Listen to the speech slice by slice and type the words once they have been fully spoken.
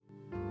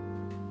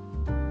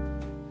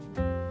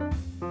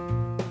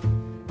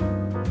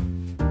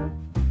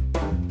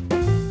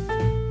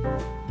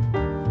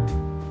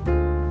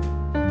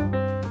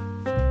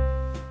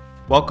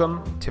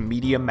Welcome to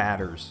Media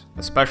Matters,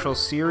 a special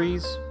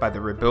series by the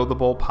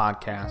Rebuildable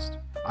Podcast.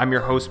 I'm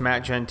your host,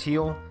 Matt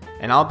Gentile,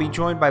 and I'll be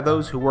joined by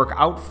those who work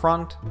out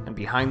front and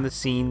behind the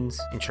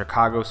scenes in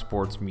Chicago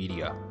sports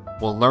media.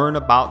 We'll learn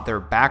about their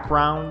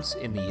backgrounds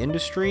in the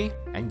industry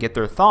and get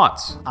their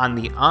thoughts on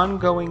the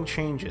ongoing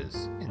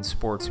changes in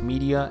sports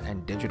media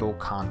and digital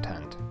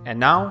content. And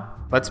now,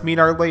 let's meet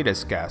our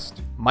latest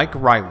guest, Mike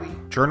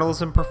Reilley,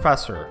 journalism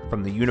professor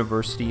from the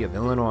University of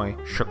Illinois,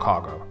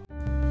 Chicago.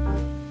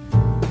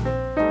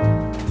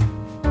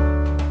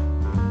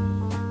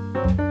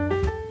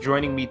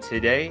 Joining me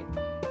today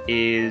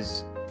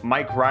is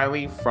Mike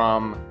Reilley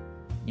from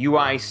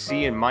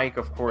UIC, and Mike,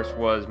 of course,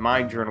 was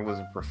my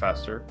journalism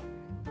professor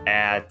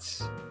at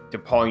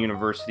DePaul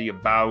University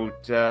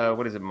about,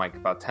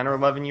 about 10 or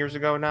 11 years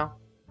ago now?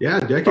 Yeah,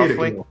 a decade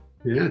ago.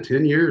 Yeah,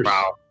 10 years.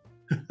 Wow.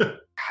 God,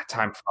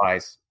 time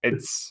flies.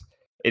 It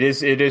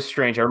is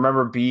strange. I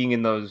remember being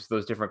in those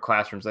different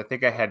classrooms. I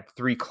think I had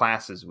 3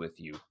 classes with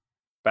you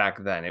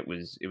back then. It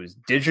was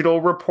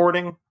digital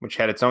reporting, which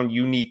had its own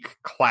unique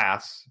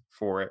class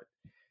for it,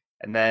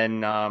 and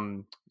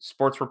then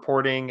sports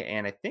reporting,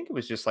 and I think it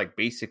was just like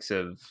basics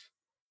of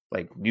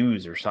like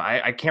news or something.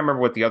 I can't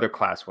remember what the other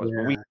class was,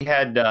 but we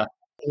had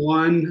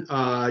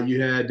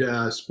you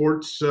had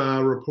sports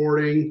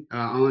reporting.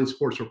 Online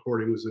sports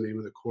reporting was the name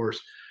of the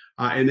course,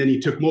 and then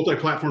you took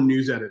multi-platform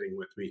news editing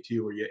with me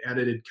too, where you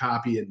edited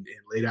copy and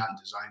laid out and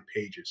designed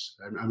pages.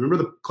 I remember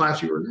the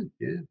class you were in.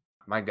 Yeah,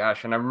 my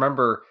gosh, and I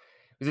remember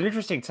it was an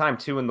interesting time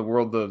too in the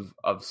world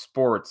of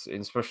sports,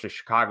 and especially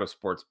Chicago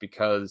sports,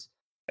 because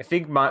I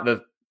think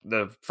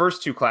the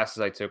first 2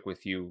 classes I took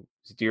with you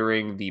was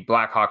during the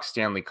Blackhawks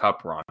Stanley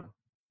Cup run.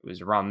 It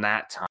was around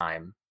that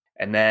time.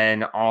 And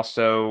then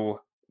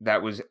also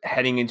that was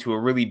heading into a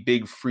really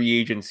big free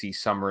agency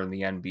summer in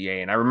the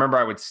NBA. And I remember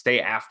I would stay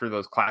after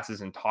those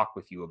classes and talk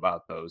with you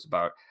about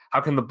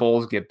how can the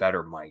Bulls get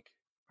better, Mike?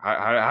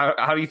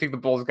 How do you think the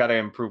Bulls got to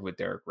improve with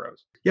Derrick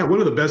Rose? Yeah, one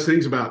of the best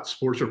things about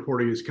sports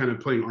reporting is kind of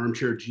playing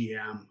armchair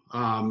GM.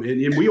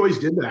 And we always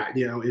did that,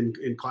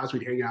 in class.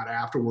 We'd hang out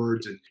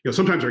afterwards, and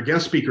sometimes our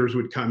guest speakers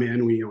would come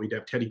in. We'd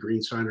have Teddy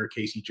Greenstein or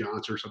Casey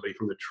Johnson or somebody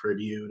from the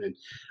Tribune, and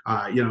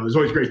it was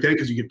always a great thing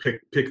because you could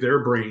pick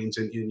their brains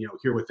and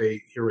hear what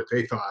they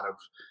thought of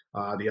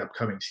the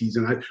upcoming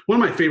season.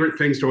 One of my favorite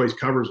things to always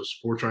cover as a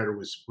sports writer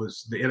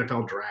was the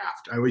NFL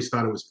draft. I always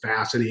thought it was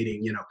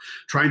fascinating,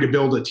 trying to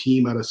build a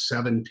team out of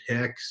 7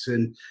 picks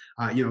and,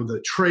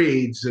 the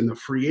trades and the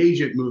free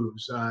agent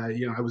moves.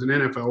 I was an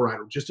NFL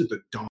writer just at the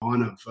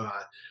dawn of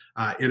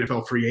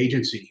NFL free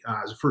agency. It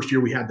was the first year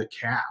we had the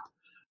cap.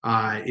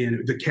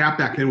 And the cap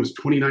back then was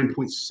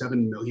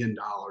 $29.7 million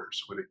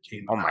when it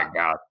came out. Oh my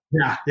God.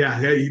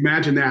 Yeah. You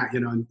imagine that,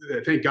 and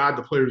thank God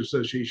the Players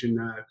Association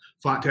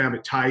fought to have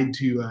it tied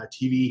to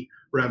TV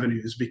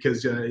revenues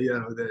because,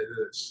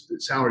 the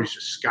salaries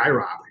just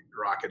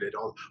skyrocketed.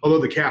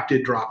 Although the cap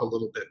did drop a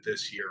little bit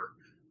this year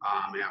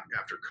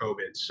after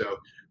COVID. So,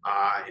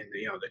 and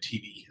the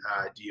TV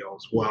deal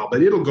as well,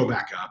 but it'll go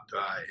back up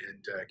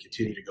and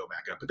continue to go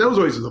back up. But that was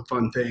always the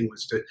fun thing,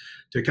 was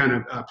to kind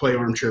of play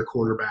armchair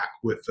quarterback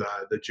with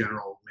the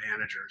general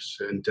managers.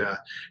 And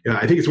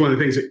I think it's one of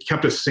the things that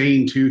kept us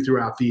sane too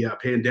throughout the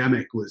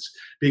pandemic, was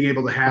being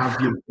able to have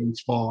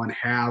baseball and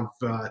have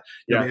the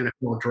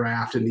NFL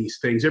draft and these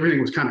things.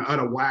 Everything was kind of out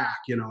of whack.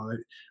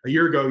 A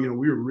year ago,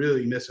 we were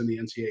really missing the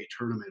NCAA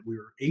tournament. We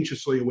were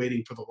anxiously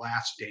awaiting for the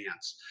Last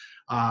Dance.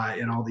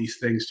 And all these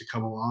things to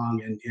come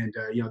along, and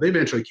they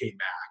eventually came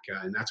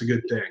back, and that's a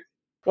good thing.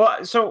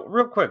 Well, so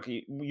real quick,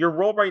 your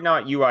role right now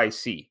at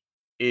UIC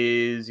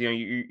is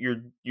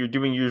you're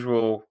doing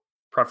usual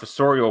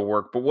professorial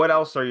work, but what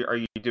else are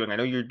you doing? I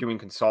know you're doing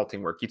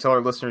consulting work. Can you tell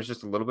our listeners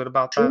just a little bit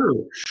about that?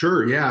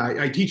 Sure. Yeah,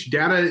 I teach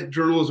data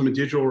journalism and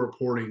digital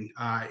reporting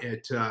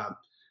at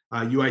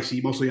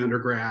UIC, mostly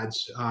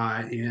undergrads,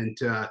 and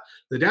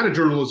the data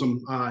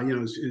journalism,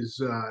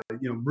 is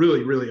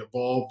really, really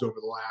evolved over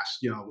the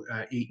last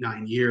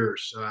 8-9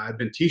 years. I've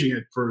been teaching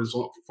it for as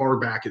far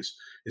back as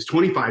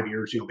 25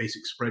 years.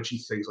 Basic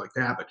spreadsheets, things like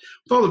that. But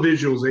with all the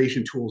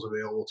visualization tools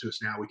available to us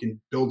now, we can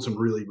build some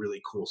really,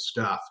 really cool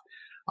stuff.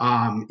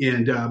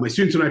 And my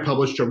students and I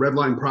published a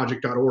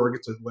redlineproject.org.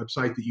 It's a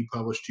website that you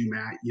published to,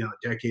 Matt,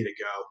 a decade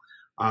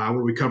ago,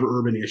 where we cover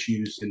urban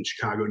issues in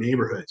Chicago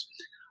neighborhoods.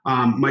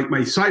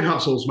 My side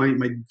hustles,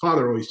 my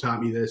father always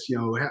taught me this,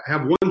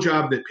 have one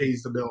job that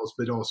pays the bills,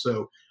 but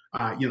also,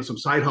 some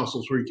side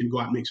hustles where you can go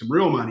out and make some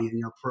real money.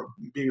 And,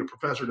 being a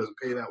professor doesn't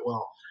pay that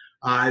well.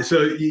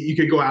 So you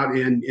could go out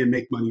and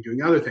make money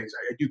doing other things.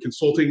 I do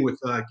consulting with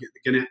the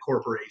Gannett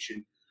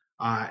Corporation.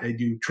 I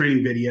do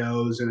training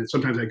videos, and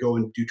sometimes I go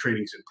and do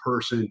trainings in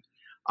person.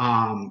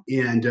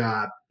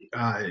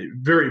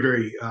 Very,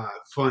 very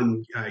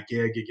fun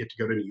gig. You get to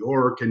go to New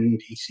York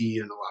and DC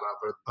and a lot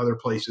of other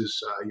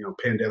places,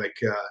 pandemic,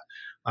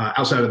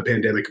 outside of the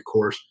pandemic, of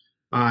course.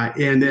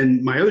 And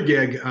then my other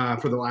gig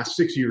for the last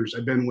 6 years,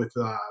 I've been with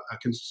a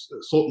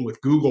consultant with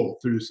Google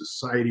through the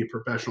Society of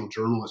Professional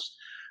Journalists.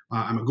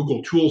 I'm a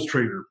Google Tools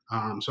trainer.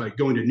 So I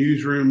go into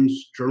newsrooms,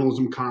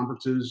 journalism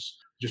conferences,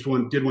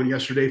 did one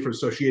yesterday for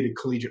Associated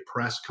Collegiate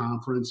Press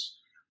Conference,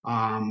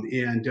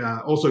 and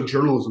also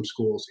journalism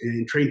schools,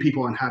 and train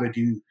people on how to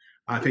do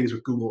things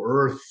with Google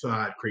Earth,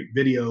 create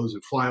videos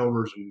and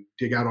flyovers and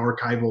dig out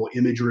archival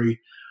imagery.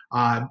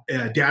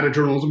 Data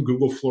journalism,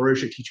 Google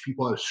Flourish, I teach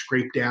people how to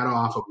scrape data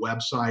off of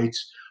websites,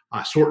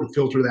 sort and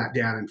filter that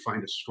data and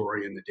find a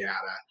story in the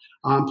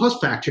data. Plus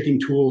fact-checking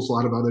tools, a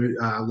lot of other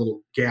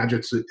little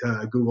gadgets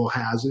that Google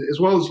has, as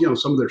well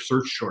as some of their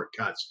search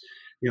shortcuts.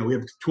 We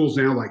have tools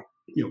now like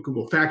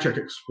Google Fact Check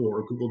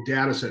Explorer, Google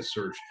Dataset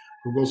Search,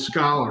 Google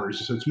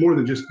Scholars. So it's more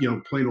than just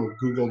plain old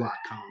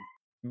Google.com.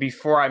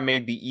 Before I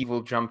made the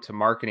evil jump to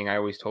marketing, I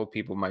always told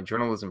people my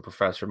journalism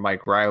professor,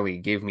 Mike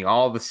Reilley, gave me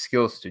all the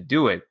skills to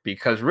do it,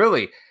 because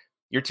really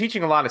you're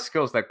teaching a lot of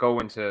skills that go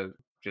into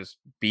just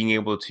being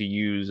able to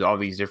use all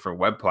these different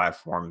web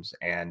platforms.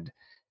 And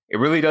it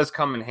really does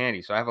come in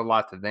handy. So I have a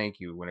lot to thank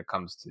you when it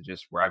comes to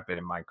just where I've been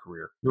in my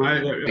career. I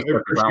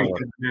appreciate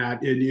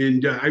that.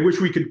 And I wish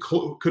we could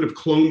have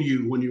cloned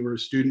you when you were a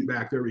student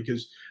back there,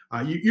 because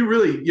you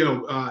really,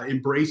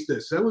 embraced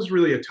this. That was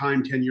really a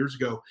time 10 years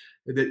ago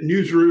that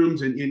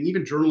newsrooms and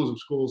even journalism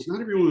schools,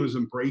 not everyone was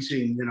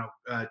embracing,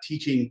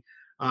 teaching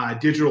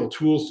digital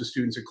tools to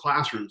students in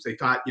classrooms. They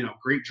thought,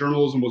 great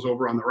journalism was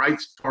over on the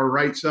far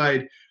right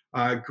side.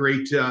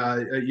 Great,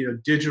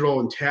 digital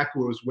and tech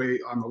was way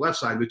on the left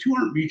side. The two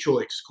aren't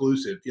mutually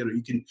exclusive.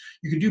 You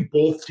can do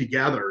both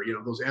together.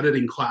 Those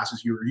editing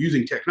classes, you were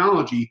using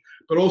technology,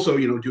 but also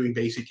doing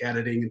basic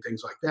editing and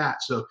things like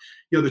that. So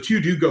the two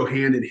do go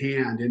hand in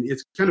hand, and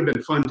it's kind of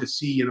been fun to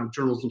see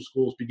journalism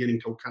schools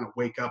beginning to kind of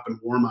wake up and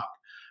warm up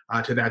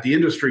to that. The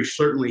industry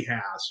certainly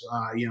has,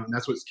 and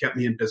that's what's kept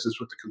me in business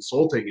with the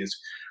consulting is,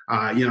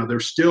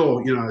 there's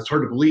still, it's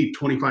hard to believe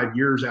 25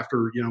 years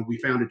after, we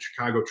founded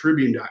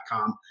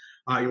ChicagoTribune.com,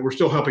 we're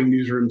still helping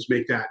newsrooms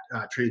make that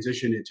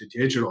transition into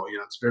digital.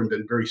 It's been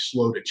very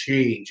slow to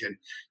change, and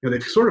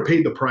they've sort of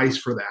paid the price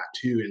for that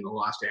too in the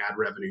lost ad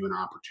revenue and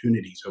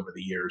opportunities over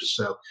the years.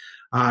 So,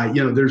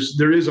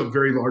 there is a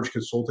very large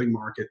consulting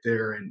market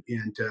there, and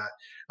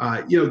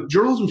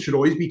journalism should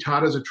always be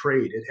taught as a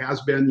trade. It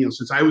has been,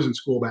 since I was in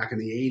school back in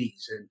the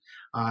 '80s,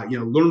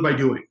 and learn by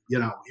doing.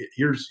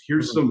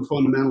 Here's some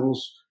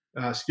fundamentals.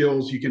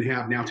 Skills you can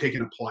have now, take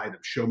and apply them.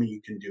 Show me you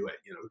can do it.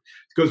 It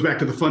goes back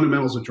to the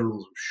fundamentals of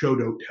journalism: show,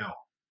 don't tell.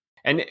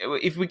 And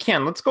if we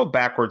can, let's go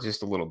backwards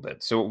just a little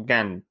bit. So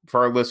again, for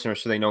our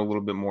listeners, so they know a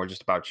little bit more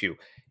just about you.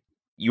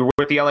 You were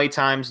with the LA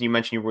Times, and you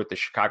mentioned you were with the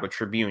Chicago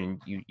Tribune.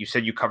 You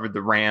said you covered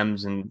the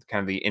Rams and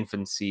kind of the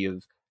infancy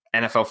of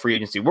NFL free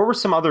agency. What were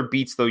some other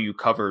beats though you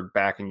covered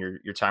back in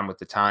your time with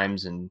the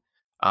Times and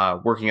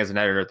working as an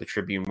editor at the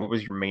Tribune? What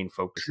was your main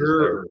focus?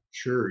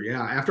 Sure.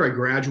 Yeah. After I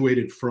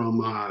graduated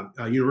from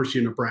University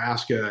of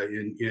Nebraska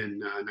in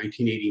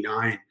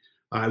 1989,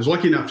 I was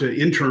lucky enough to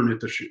intern at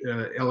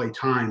the LA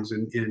Times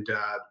and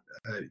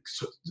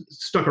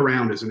stuck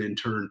around as an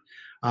intern.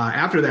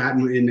 After that,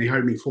 and they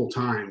hired me full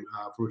time,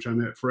 for which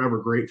I'm forever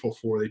grateful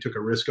for. They took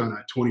a risk on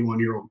a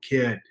 21-year-old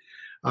kid.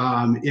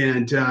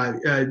 And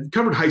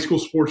covered high school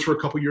sports for a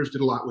couple of years,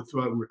 did a lot with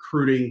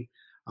recruiting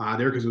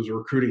there because it was a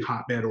recruiting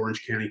hotbed,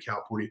 Orange County,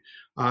 California.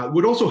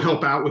 Would also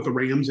help out with the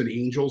Rams and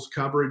Angels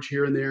coverage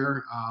here and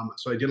there.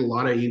 So I did a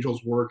lot of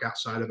Angels work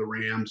outside of the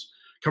Rams,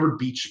 covered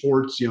beach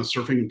sports,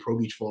 surfing and pro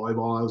beach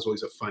volleyball. That was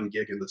always a fun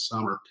gig in the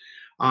summer.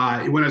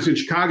 When I was in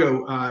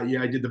Chicago,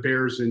 I did the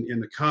Bears and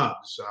the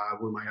Cubs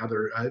were my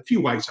other, a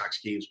few White Sox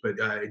games,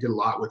 but I did a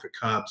lot with the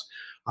Cubs.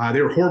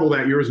 They were horrible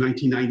that year. It was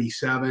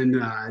 1997.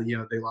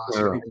 They lost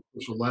I think,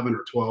 11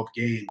 or 12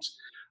 games.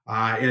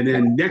 And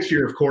then next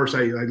year, of course,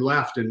 I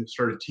left and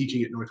started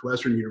teaching at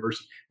Northwestern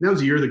University. And that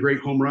was the year of the great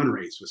home run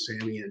race with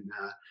Sammy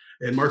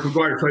and Mark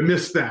McGwire. So I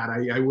missed that.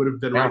 I would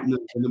have been right in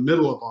the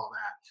middle of all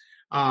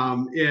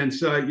that. And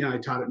so, I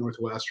taught at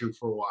Northwestern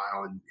for a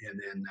while and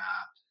then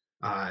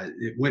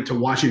it went to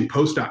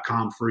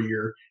WashingtonPost.com for a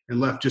year and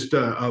left just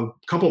a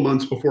couple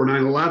months before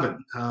 9/11.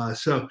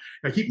 So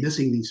I keep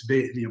missing these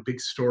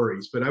big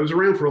stories, but I was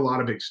around for a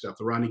lot of big stuff: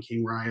 the Rodney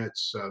King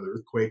riots, the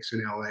earthquakes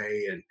in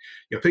LA, and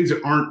things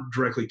that aren't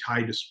directly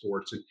tied to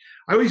sports. And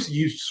I always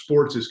used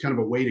sports as kind of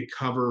a way to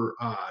cover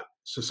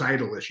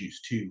societal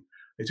issues too.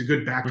 It's a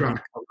good backdrop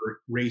to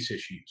cover race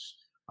issues.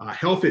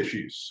 Health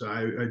issues.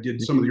 I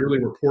did some of the early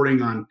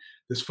reporting on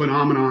this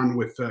phenomenon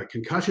with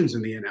concussions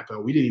in the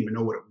NFL. We didn't even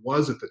know what it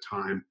was at the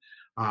time.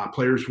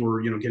 Players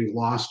were, getting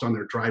lost on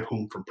their drive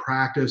home from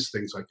practice,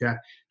 things like that.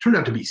 Turned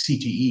out to be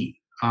CTE.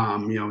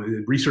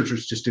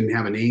 Researchers just didn't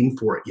have a name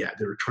for it yet.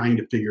 They were trying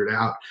to figure it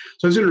out.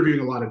 So I was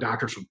interviewing a lot of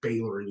doctors from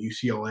Baylor and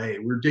UCLA.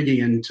 We were digging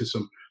into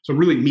some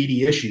really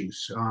meaty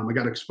issues. I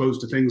got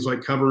exposed to things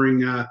like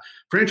covering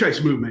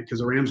franchise movement because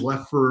the Rams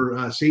left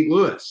for St.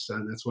 Louis.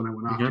 And that's when I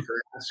went off to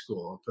grad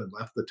school. I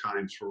left the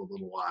Times for a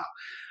little while.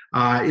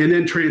 And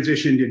then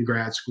transitioned in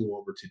grad school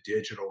over to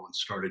digital and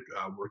started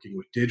working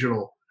with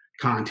digital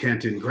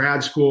content in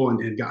grad school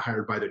and got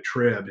hired by the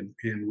Trib.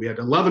 And we had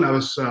 11 of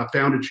us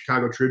founded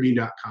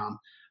ChicagoTribune.com.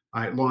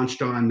 I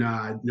launched on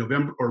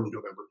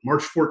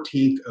March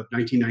 14th of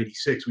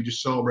 1996. We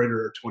just celebrated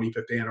our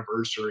 25th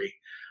anniversary.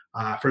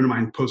 A friend of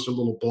mine posted a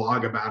little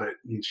blog about it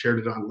and shared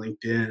it on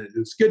LinkedIn. And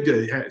it's good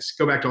to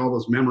go back to all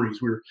those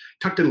memories. We were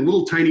tucked in a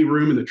little tiny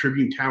room in the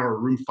Tribune Tower,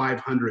 room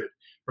 500,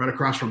 right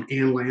across from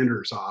Ann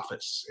Lander's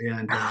office.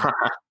 And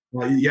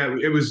yeah,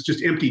 it was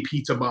just empty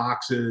pizza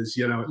boxes.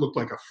 It looked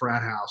like a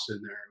frat house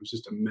in there. It was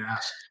just a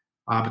mess.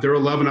 But there were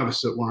 11 of us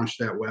that launched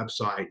that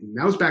website. And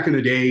that was back in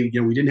the day,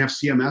 we didn't have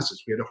CMSs.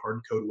 We had to hard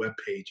code web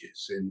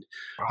pages. And,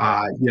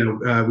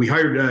 we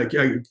hired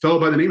a fellow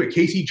by the name of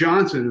Casey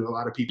Johnson, who a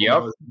lot of people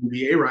know as an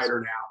NBA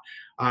writer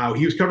now.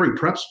 He was covering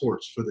prep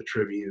sports for the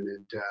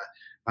Tribune.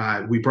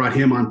 And we brought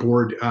him on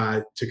board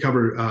to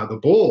cover the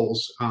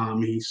bowls.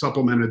 He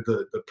supplemented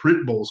the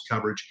print bowls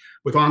coverage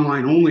with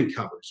online only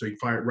coverage. So he'd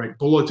write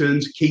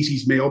bulletins,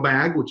 Casey's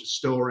Mailbag, which is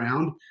still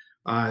around.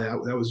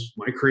 That was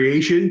my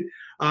creation.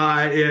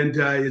 And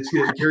it's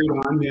carried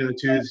on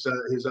to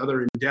his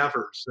other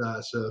endeavors.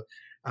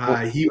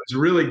 He was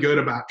really good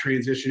about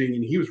transitioning,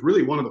 and he was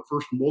really one of the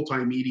first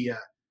multimedia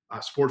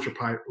sports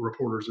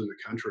reporters in the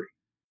country.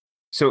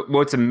 So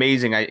what's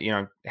amazing,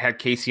 I had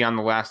Casey on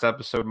the last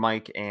episode,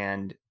 Mike,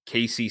 and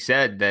Casey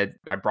said that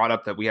I brought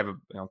up that we have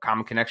a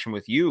common connection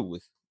with you,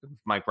 with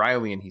Mike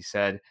Reilley, and he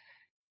said,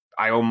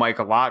 I owe Mike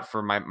a lot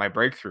for my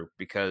breakthrough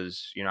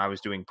because, I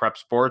was doing prep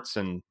sports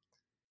and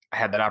I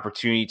had that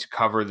opportunity to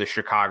cover the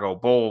Chicago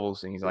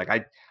Bulls. And he's like,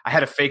 I had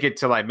to fake it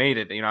till I made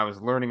it. I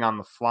was learning on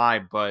the fly,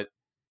 but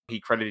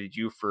he credited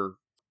you for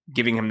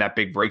giving him that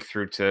big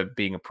breakthrough to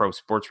being a pro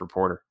sports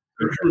reporter.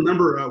 I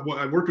remember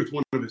I worked with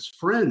one of his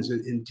friends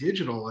in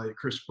digital,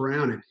 Chris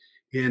Brown,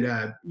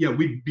 and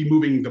we'd be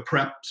moving the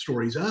prep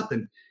stories up,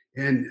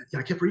 and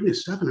I kept reading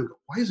his stuff, and I go,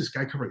 why is this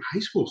guy covering high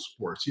school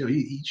sports?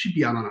 He should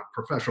be out on a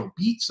professional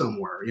beat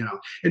somewhere.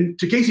 And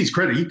to Casey's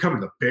credit, he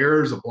covered the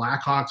Bears, the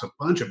Blackhawks, a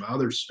bunch of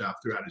other stuff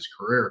throughout his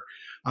career.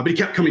 But he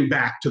kept coming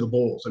back to the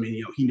Bulls. I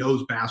mean, he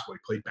knows basketball. He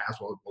played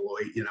basketball at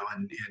Beloit,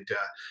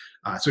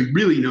 so he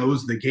really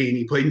knows the game.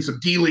 He played in some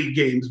D-League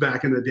games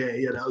back in the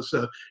day,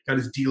 so got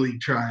his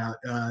D-League tryout.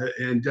 But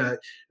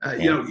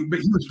he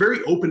was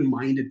very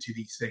open-minded to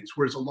these things,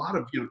 whereas a lot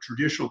of,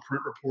 traditional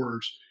print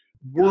reporters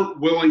weren't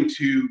willing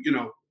to,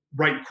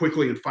 write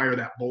quickly and fire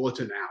that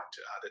bulletin out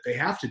that they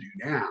have to do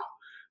now.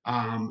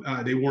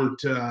 They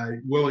weren't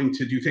willing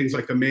to do things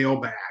like the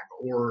mailbag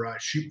or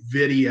shoot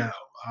video.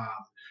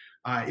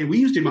 And we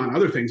used him on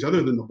other things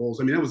other than the Bulls.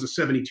 I mean, that was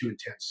a 72-10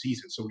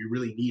 season, so we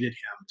really needed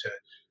him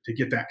to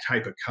get that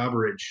type of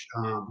coverage,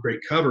 great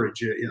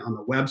coverage on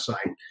the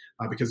website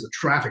because the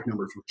traffic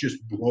numbers were just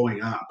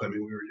blowing up. I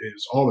mean, it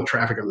was all the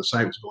traffic on the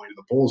site was going to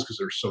the Bulls because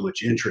there's so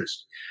much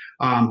interest.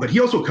 But he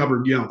also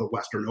covered, the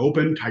Western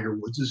Open, Tiger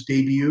Woods'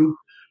 debut.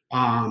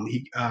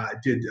 He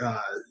did,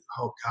 a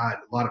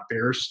lot of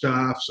Bears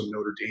stuff, some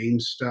Notre Dame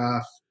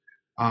stuff.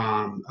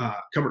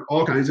 Covered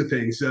all kinds of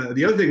things.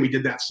 The other thing we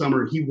did that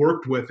summer, he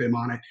worked with him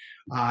on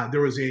it.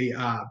 There was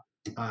a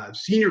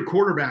senior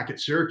quarterback at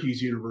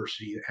Syracuse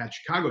University that had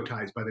Chicago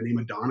ties by the name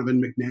of Donovan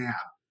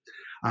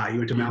McNabb. He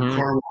went to Mount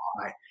Carmel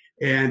High.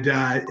 And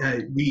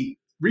we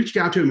reached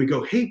out to him and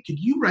go, hey, could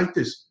you write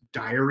this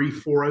diary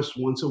for us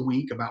once a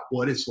week about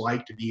what it's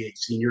like to be a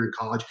senior in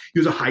college? He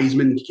was a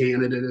Heisman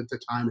candidate at the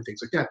time and things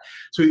like that.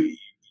 So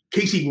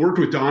Casey worked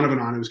with Donovan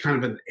on it. It was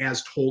kind of an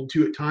as told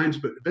to at times,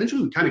 but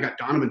eventually we kind of got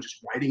Donovan just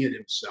writing it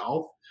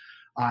himself.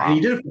 And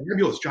he did a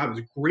fabulous job. It was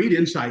a great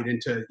insight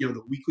into,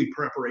 the weekly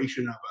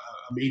preparation of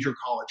a major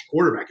college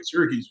quarterback. At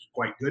Syracuse was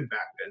quite good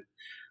back then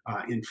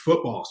in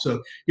football.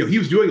 So, he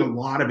was doing a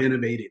lot of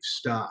innovative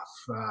stuff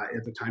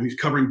at the time. He was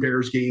covering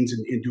Bears games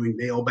and doing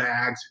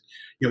mailbags,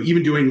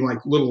 even doing like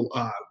little,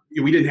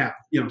 we didn't have,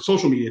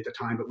 social media at the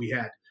time, but we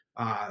had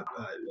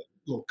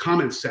little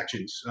comment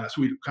sections.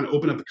 So we'd kind of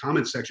open up the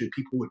comment section.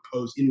 People would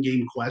pose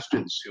in-game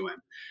questions to him,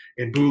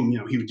 and boom,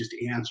 he would just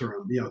answer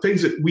them.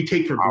 Things that we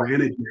take for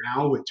granted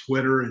now with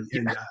Twitter and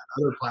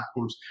other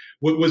platforms.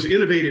 What was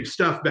innovative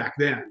stuff back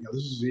then?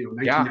 This is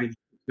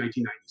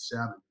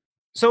 1997.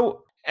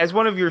 So, as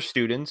one of your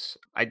students,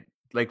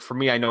 for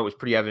me, I know it was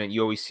pretty evident.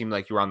 You always seemed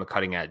like you were on the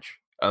cutting edge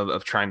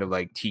of trying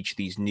to teach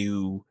these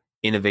new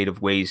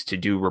innovative ways to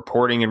do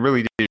reporting and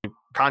really do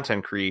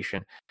content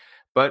creation.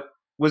 But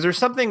was there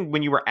something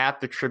when you were at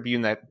the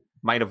Tribune that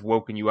might have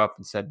woken you up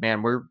and said,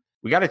 man,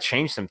 we got to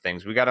change some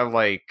things. We got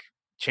to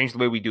change the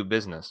way we do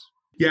business?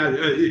 Yeah,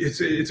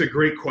 it's a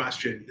great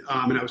question.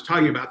 And I was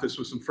talking about this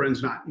with some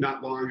friends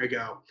not long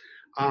ago.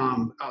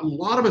 A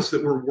lot of us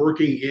that were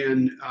working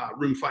in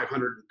room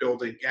 500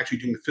 building, actually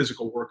doing the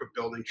physical work of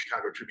building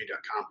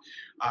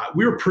ChicagoTribune.com,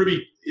 we were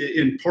privy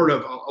in part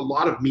of a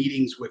lot of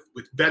meetings with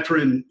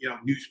veteran,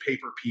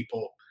 newspaper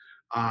people,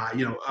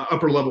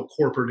 upper level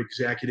corporate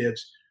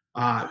executives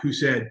who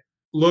said,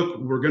 look,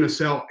 we're going to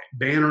sell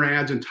banner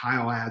ads and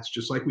tile ads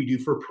just like we do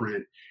for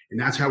print, and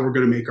that's how we're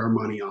going to make our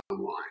money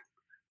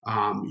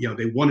online.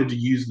 They wanted to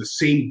use the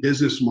same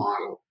business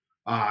model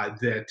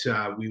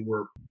that we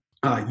were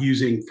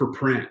using for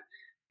print.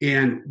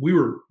 And we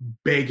were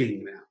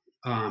begging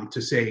them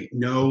to say,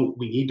 no,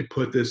 we need to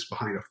put this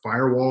behind a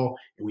firewall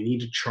and we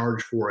need to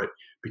charge for it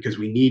because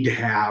we need to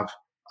have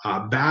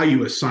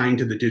value assigned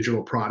to the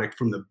digital product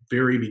from the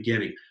very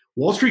beginning.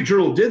 Wall Street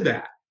Journal did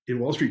that. and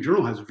Wall Street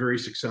Journal has a very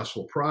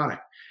successful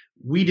product.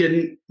 We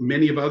didn't.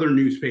 Many of other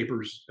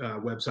newspapers'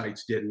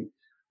 websites didn't.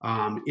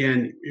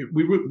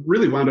 We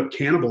really wound up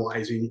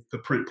cannibalizing the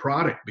print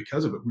product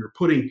because of it. We were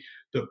putting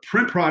the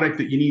print product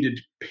that you needed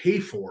to pay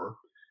for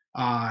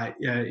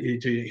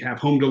to have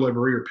home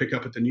delivery or pick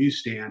up at the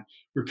newsstand.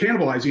 We were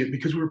cannibalizing it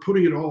because we were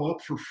putting it all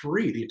up for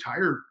free, the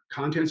entire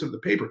contents of the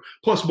paper,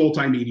 plus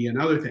multimedia and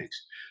other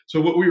things.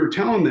 So what we were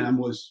telling them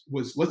was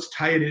let's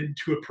tie it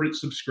into a print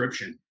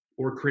subscription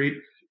or create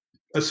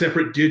a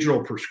separate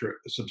digital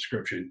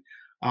subscription.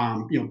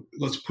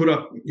 Let's put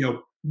up,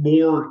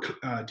 more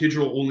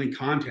digital only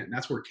content.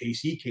 That's where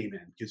KC came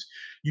in, because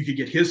you could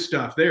get his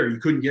stuff there. You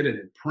couldn't get it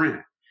in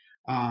print.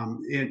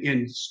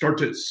 And start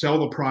to sell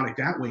the product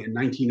that way in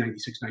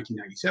 1996,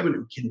 1997,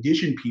 and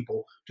condition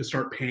people to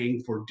start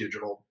paying for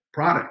digital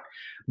product.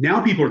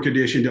 Now people are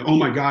conditioned to, oh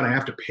my God, I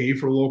have to pay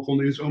for local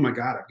news. Oh my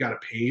God, I've got to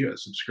pay a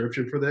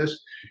subscription for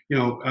this.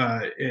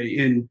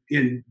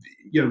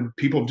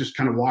 People have just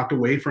kind of walked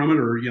away from it,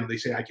 or, they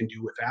say I can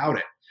do without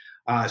it.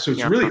 So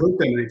it's really hurt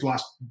them. They've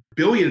lost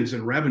billions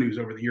in revenues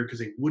over the year because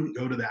they wouldn't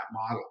go to that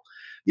model.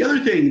 The other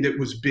thing that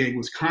was big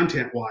was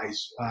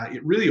content-wise.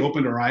 It really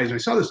opened our eyes. And I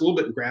saw this a little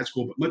bit in grad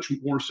school, but much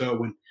more so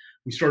when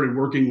we started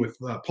working with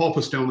Paul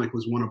Postelnik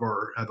was one of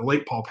our, the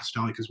late Paul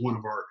Postelnik is one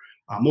of our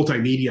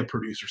multimedia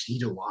producers. He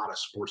did a lot of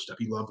sports stuff.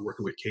 He loved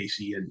working with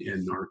Casey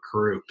and our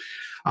crew.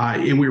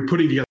 And we were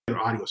putting together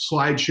audio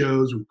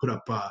slideshows. We put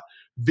up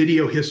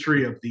video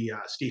history of the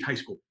state high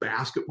school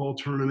basketball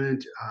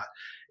tournament.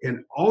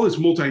 And all this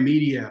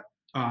multimedia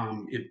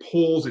in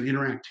polls and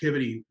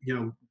interactivity,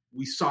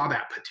 we saw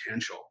that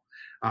potential.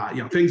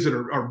 Things that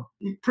are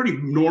pretty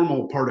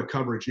normal part of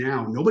coverage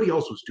now. Nobody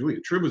else was doing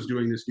it. Trib was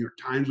doing this. New York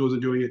Times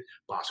wasn't doing it.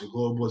 Boston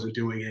Globe wasn't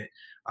doing it.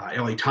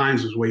 LA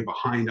Times was way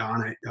behind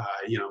on it.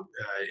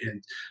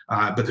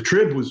 But the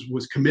Trib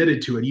was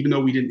committed to it, even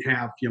though we didn't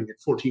have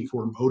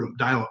 14.4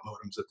 dial-up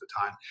modems at the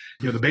time.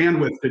 The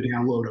bandwidth to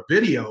download a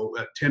video,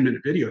 a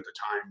 10-minute video at the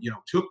time,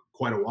 took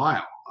quite a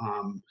while.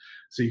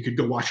 So you could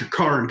go wash your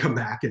car and come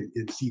back and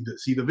see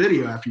the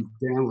video after you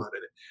downloaded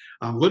it.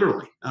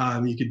 Literally,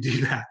 you could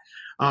do that.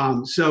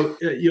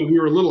 We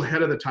were a little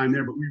ahead of the time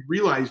there, but we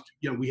realized,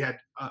 we had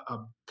a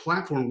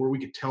platform where we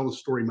could tell the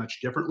story much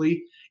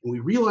differently. And we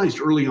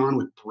realized early on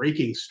with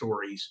breaking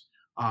stories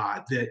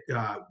that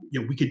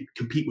we could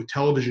compete with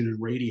television and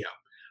radio.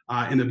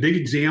 And the big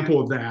example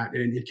of that,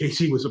 and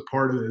Casey was a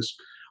part of this,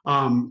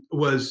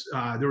 was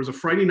there was a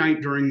Friday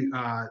night during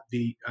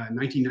the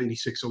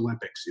 1996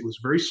 Olympics. It was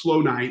a very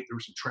slow night. There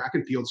was some track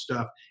and field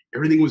stuff.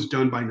 Everything was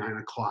done by 9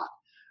 o'clock.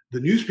 The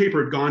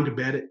newspaper had gone to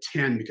bed at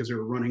 10 because they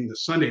were running the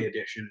Sunday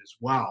edition as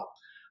well.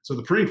 So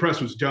the printing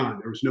press was done.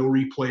 There was no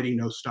replating,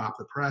 no stop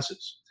the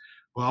presses.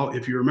 Well,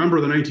 if you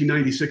remember the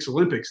 1996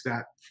 Olympics,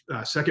 that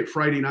second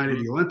Friday night of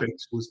the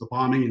Olympics was the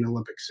bombing in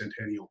Olympic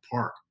Centennial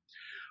Park.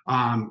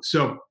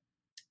 So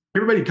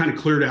everybody kind of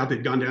cleared out.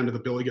 They'd gone down to the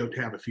Billy Goat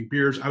to have a few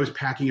beers. I was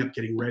packing up,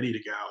 getting ready to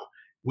go,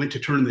 went to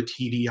turn the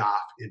TV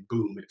off, and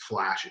boom, it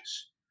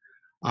flashes.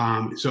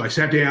 So I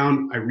sat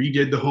down, I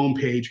redid the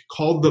homepage,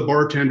 called the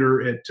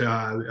bartender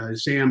at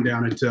Sam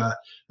down at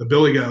the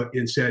Billy Goat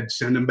and said,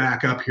 send them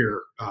back up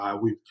here.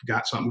 We've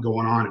got something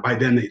going on. And by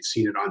then they'd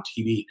seen it on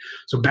TV.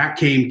 So back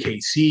came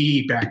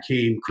KC, back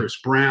came Chris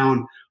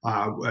Brown,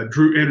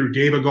 Andrew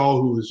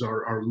Davigal, who was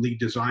our lead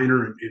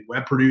designer and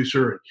web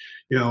producer. And,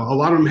 a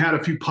lot of them had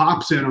a few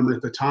pops in them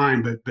at the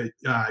time, but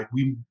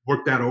we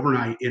worked that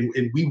overnight, and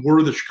we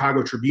were the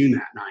Chicago Tribune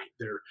that night.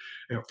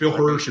 Phil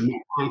Hirsch and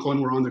Matt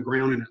Conklin were on the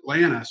ground in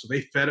Atlanta, so they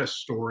fed us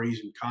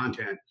stories and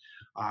content.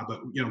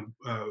 But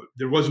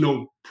there was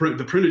no print.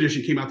 The print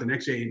edition came out the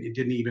next day, and it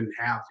didn't even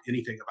have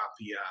anything about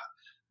the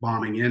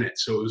bombing in it.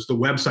 So it was the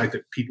website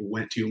that people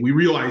went to, and we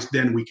realized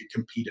then we could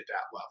compete at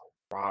that level.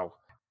 Wow.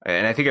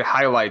 And I think it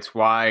highlights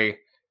why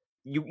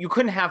you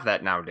couldn't have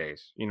that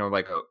nowadays.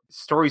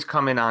 Stories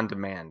come in on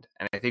demand.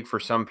 And I think for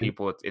some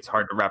people, it's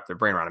hard to wrap their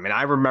brain around. I mean,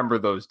 I remember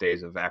those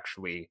days of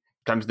actually,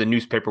 sometimes the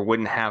newspaper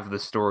wouldn't have the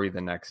story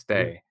the next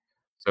day.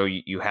 So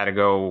you had to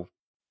go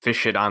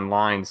fish it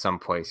online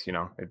someplace,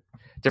 at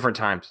different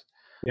times.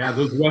 Yeah,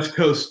 those West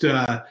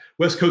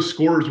Coast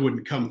scores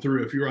wouldn't come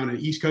through. If you were on an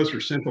East Coast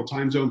or Central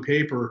Time Zone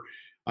paper,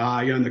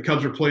 and the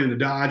Cubs were playing the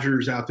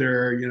Dodgers out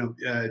there,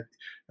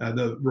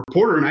 the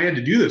reporter, and I had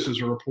to do this as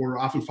a reporter,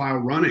 often file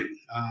running.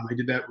 I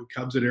did that with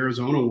Cubs at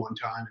Arizona one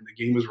time, and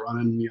the game was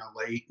running,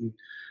 late, and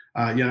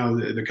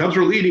the Cubs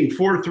were leading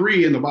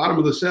 4-3 in the bottom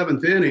of the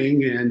seventh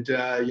inning, and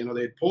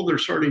they had pulled their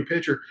starting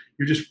pitcher.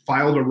 You just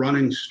filed a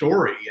running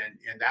story,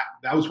 and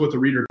that was what the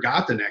reader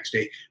got the next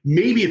day.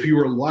 Maybe if you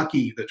were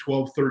lucky, the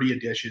 12:30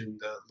 edition,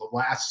 the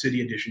last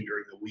city edition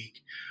during the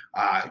week,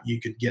 you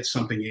could get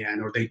something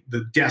in, or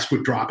the desk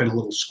would drop in a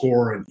little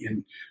score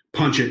and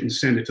punch it and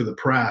send it to the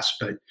press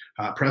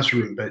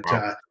room. But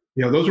wow.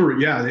 Those were,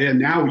 and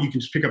now you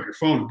can just pick up your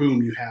phone,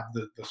 boom, you have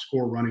the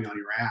score running on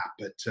your app.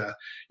 But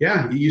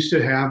you used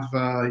to have,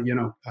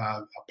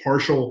 a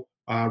partial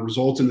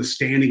results, and the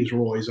standings were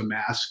always a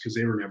mess because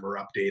they were never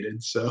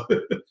updated. So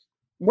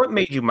What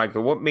made you,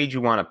 Michael? What made you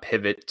want to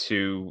pivot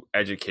to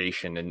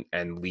education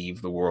and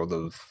leave the world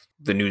of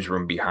the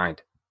newsroom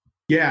behind?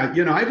 Yeah,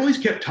 I've always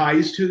kept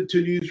ties to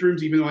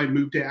newsrooms, even though I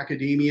moved to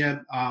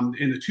academia.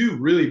 And the two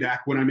really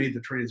back when I made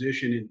the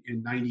transition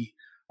in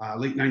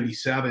late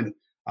 '97,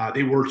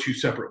 they were two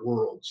separate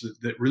worlds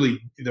that really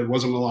there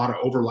wasn't a lot of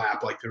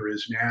overlap like there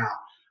is now.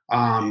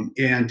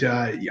 And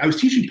I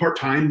was teaching part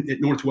time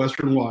at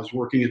Northwestern while I was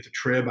working at the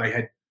Trib. I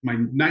had my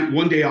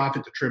one day off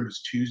at the Trib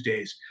was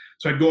Tuesdays.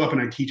 So I'd go up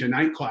and I'd teach a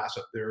night class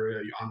up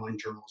there, online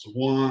journalism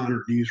one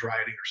or news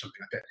writing or something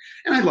like that.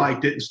 And I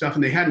liked it and stuff.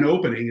 And they had an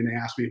opening and they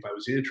asked me if I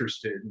was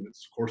interested. And of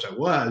course I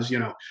was,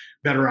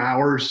 better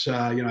hours.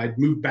 I'd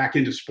moved back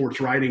into sports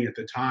writing at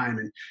the time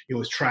and,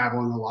 was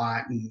traveling a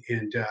lot and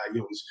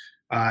was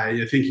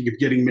thinking of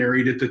getting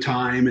married at the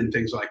time and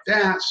things like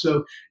that.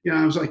 So,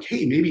 I was like,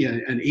 hey, maybe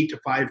an 8 to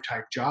 5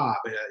 type job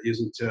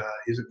isn't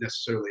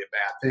necessarily a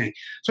bad thing.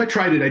 So I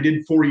tried it. I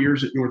did 4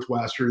 years at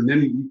Northwestern and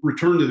then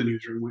returned to the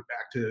newsroom, went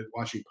back to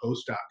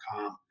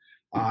WashingtonPost.com.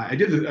 I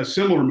did a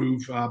similar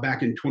move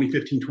back in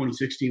 2015,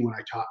 2016 when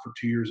I taught for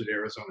 2 years at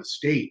Arizona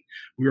State.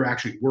 We were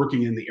actually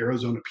working in the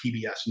Arizona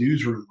PBS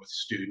newsroom with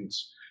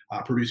students.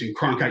 Producing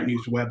Cronkite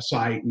News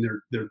website and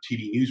their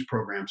TV news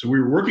program. So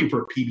we were working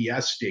for a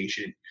PBS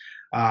station,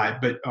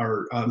 but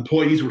our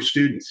employees were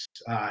students.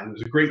 And it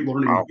was a great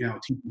learning,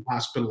 teaching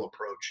hospital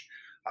approach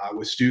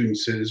with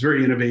students. And it's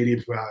very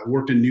innovative.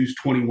 Worked in News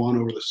 21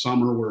 over the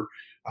summer where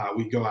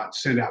we go out and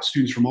send out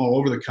students from all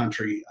over the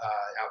country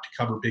out to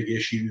cover big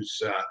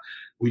issues.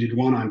 We did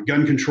one on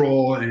gun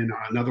control and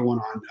another one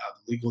on the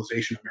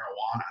legalization of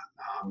marijuana.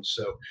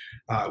 So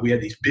we had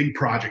these big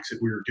projects that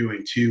we were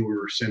doing too. We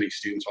were sending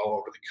students all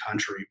over the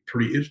country.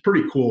 It was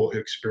pretty cool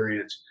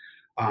experience.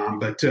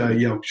 But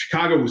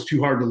Chicago was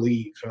too hard to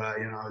leave. I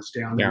was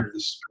down there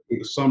in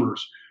the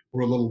summers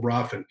were a little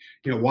rough, and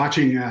I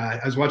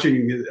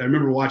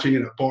remember watching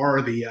at a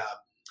bar the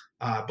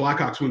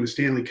Blackhawks win the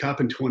Stanley Cup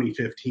in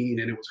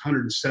 2015, and it was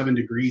 107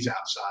 degrees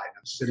outside.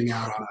 I'm sitting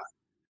out on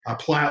a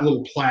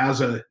little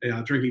plaza,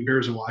 drinking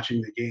beers and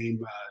watching the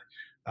game.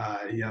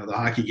 The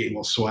hockey game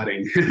while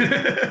sweating.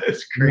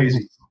 It's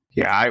crazy.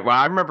 Yeah,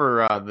 I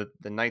remember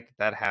the night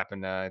that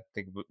happened. I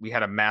think we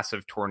had a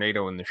massive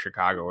tornado in the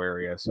Chicago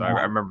area, so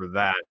I remember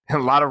that. A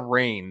lot of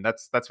rain.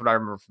 That's what I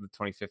remember from the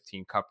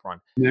 2015 Cup run.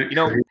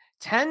 Yeah,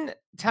 10,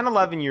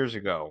 11 years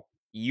ago,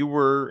 you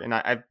were, and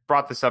I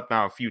brought this up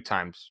now a few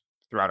times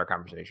throughout our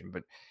conversation,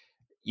 but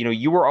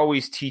you were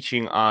always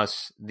teaching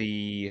us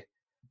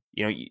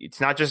it's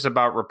not just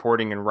about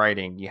reporting and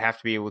writing. You have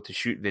to be able to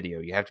shoot video.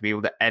 You have to be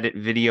able to edit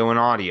video and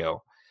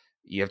audio.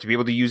 You have to be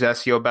able to use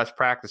SEO best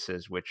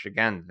practices, which,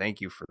 again,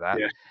 thank you for that.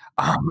 Yeah.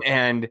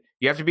 And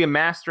you have to be a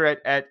master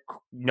at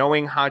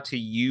knowing how to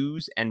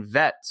use and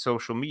vet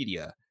social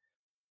media.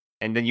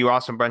 And then you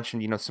also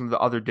mentioned, some of the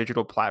other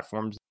digital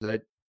platforms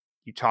that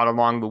you taught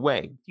along the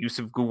way. Use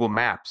of Google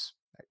Maps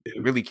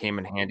really came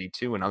in handy,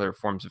 too, and other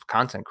forms of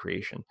content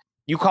creation.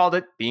 You called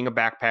it being a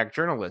backpack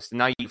journalist. And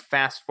now you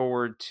fast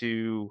forward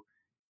to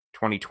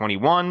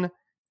 2021.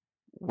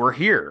 We're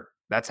here.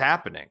 That's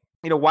happening.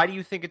 Why do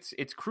you think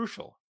it's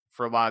crucial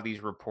for a lot of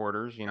these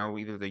reporters,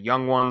 either the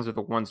young ones or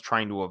the ones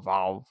trying to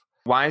evolve?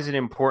 Why is it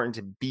important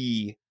to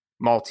be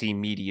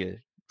multimedia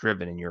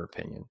driven, in your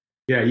opinion?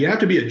 Yeah, you have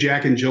to be a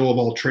Jack and Jill of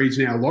all trades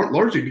now,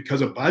 largely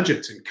because of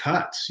budgets and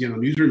cuts.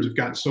 Newsrooms have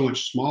gotten so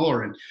much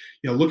smaller. And,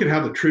 look at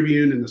how the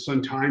Tribune and the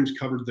Sun-Times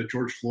covered the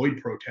George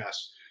Floyd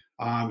protests.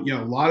 A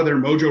lot of their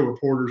Mojo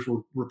reporters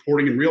were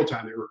reporting in real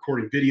time. They were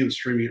recording video and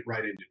streaming it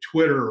right into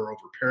Twitter or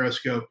over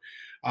Periscope.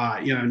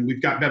 And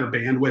we've got better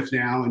bandwidth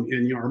now.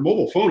 And our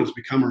mobile phone has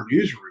become our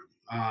newsroom.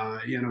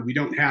 We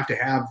don't have to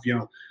have,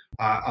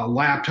 a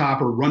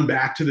laptop or run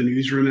back to the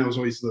newsroom. That was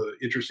always the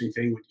interesting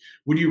thing.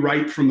 Would you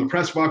write from the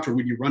press box or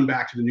would you run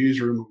back to the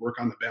newsroom and work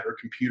on the better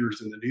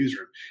computers in the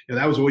newsroom?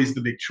 That was always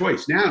the big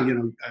choice. Now,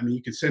 you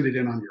can send it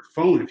in on your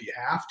phone if you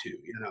have to.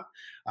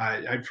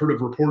 I've heard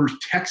of reporters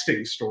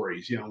texting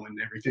stories, when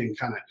everything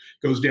kind of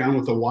goes down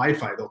with the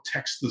Wi-Fi, they'll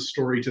text the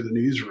story to the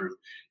newsroom,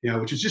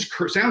 which is just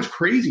sounds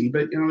crazy,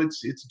 but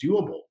it's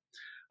doable.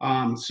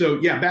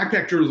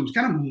 Backpack journalism is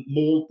kind of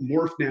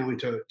morphed now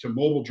into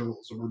mobile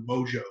journalism, or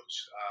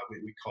mojos,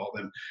 we call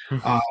them.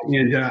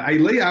 I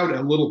lay out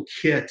a little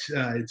kit.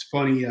 It's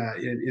funny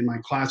in my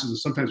classes, and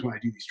sometimes when I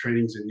do these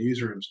trainings in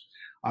newsrooms,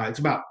 it's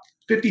about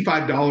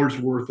 $55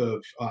 worth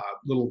of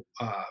little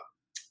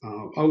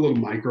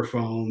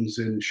microphones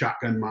and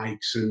shotgun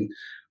mics and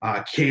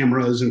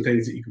cameras and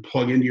things that you can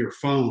plug into your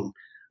phone.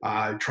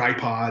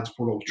 Tripods,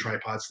 portable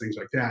tripods, things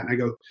like that. And I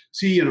go,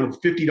 see,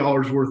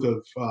 $50 worth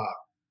of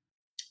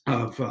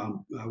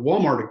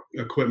Walmart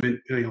equipment,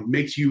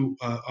 makes you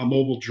a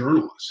mobile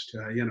journalist.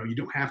 You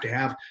don't have to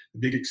have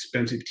big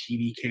expensive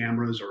TV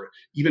cameras or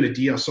even a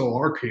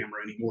DSLR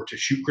camera anymore to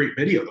shoot great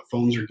video. The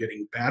phones are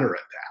getting better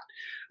at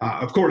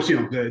that. Of course,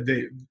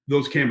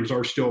 those cameras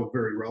are still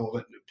very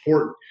relevant and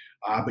important,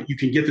 but you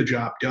can get the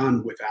job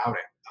done without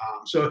it.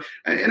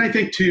 And I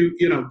think too,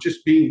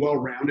 just being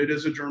well-rounded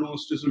as a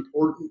journalist is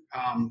important.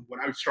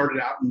 When I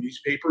started out in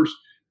newspapers,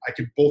 I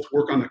could both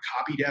work on the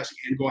copy desk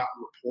and go out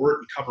and report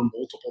and cover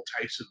multiple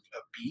types of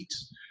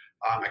beats.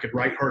 I could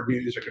write hard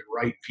news, I could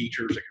write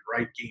features, I could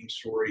write game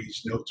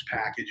stories, notes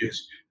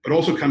packages, but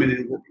also come in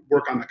and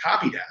work on the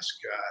copy desk.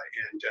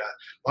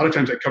 A lot of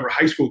times I'd cover a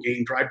high school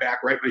game, drive back,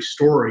 write my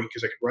story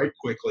because I could write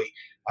quickly,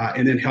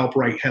 and then help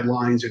write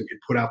headlines and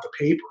put out the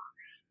paper.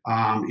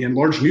 And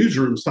large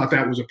newsrooms thought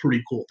that was a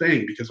pretty cool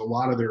thing because a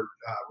lot of their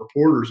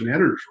reporters and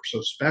editors were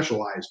so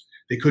specialized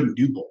they couldn't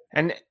do both.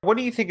 And what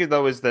do you think,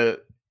 though, is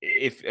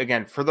if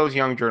again, for those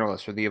young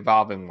journalists or the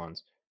evolving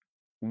ones,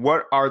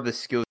 what are the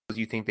skills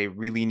you think they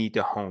really need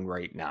to hone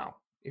right now?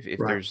 If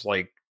Right. there's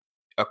like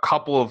a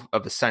couple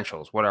of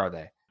essentials, what are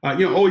they?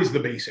 Always the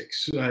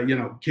basics.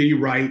 Can you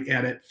write,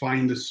 edit,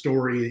 find the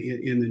story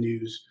in the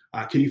news?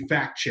 Can you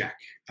fact check,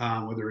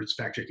 whether it's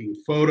fact checking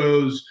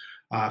photos,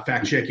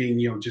 fact checking,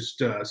 just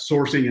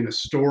sourcing in a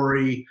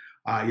story?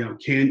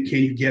 Can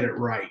you get it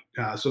right?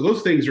 So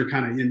those things are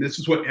kind of, and this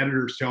is what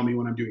editors tell me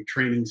when I'm doing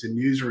trainings in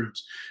newsrooms.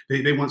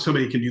 They want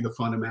somebody who can do the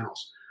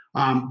fundamentals.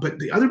 But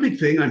the other big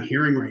thing I'm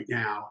hearing right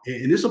now,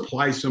 and this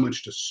applies so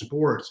much to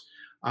sports,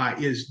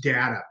 is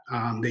data.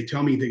 They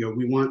tell me, they go,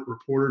 we want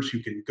reporters who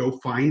can go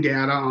find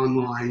data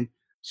online,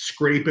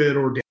 scrape it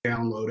or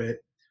download it,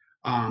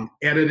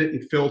 edit it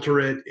and filter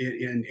it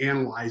and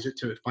analyze it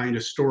to find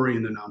a story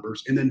in the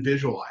numbers, and then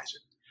visualize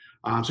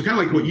it. So kind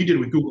of like what you did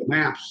with Google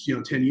Maps,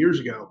 10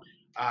 years ago.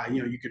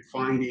 You could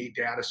find a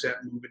data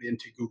set, move it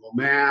into Google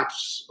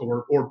Maps,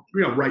 or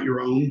write your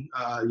own.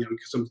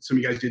 Because some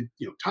of you guys did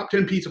top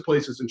 10 pizza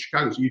places in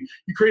Chicago. So you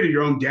created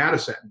your own data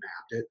set and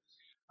mapped it,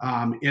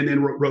 and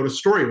then wrote a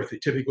story with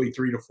it, typically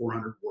 300 to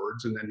 400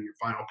 words, and then your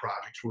final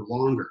projects were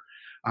longer.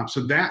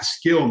 So that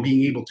skill and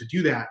being able to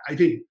do that, I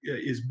think,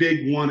 is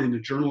big one in the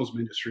journalism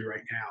industry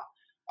right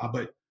now.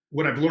 But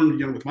what I've learned,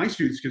 with my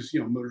students, because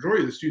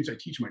majority of the students I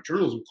teach in my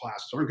journalism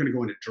classes aren't going to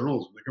go into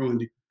journalism; they're going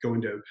to go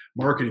into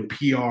marketing,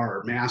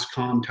 PR, mass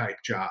comm type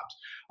jobs,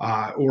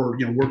 or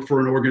work for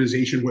an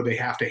organization where they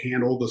have to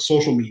handle the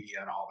social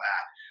media and all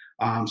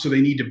that. So they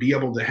need to be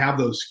able to have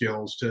those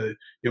skills to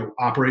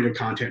operate a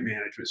content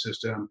management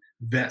system,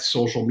 vet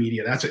social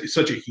media. That's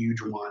such a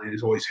huge one, and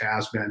it always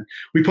has been.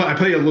 I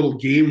play a little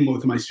game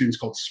with my students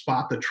called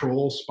Spot the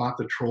Troll,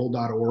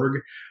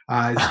 spotthetroll.org.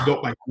 It's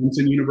built by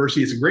Clemson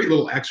University. It's a great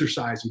little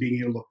exercise in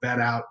being able to vet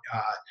out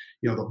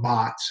the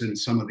bots and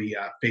some of the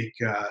fake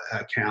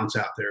accounts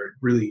out there. It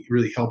really,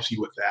 really helps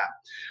you with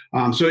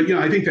that. So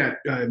I think that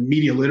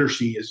media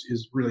literacy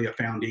is really a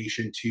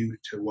foundation to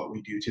what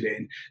we do today.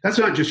 And that's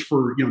not just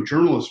for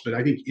journalists, but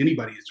I think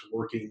anybody that's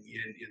working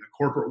in the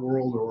corporate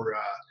world or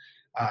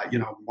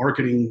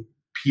marketing,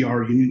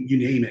 PR, you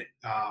name it.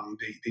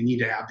 They need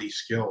to have these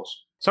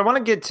skills. So I want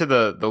to get to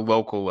the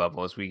local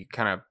level as we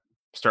kind of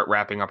start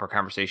wrapping up our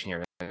conversation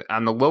here.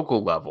 On the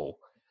local level,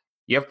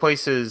 you have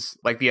places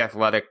like The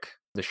Athletic,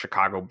 the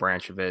Chicago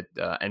branch of it,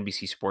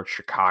 NBC Sports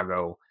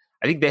Chicago.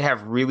 I think they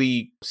have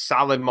really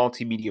solid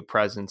multimedia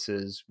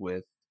presences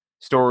with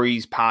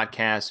stories,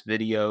 podcasts,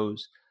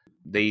 videos.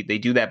 They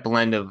do that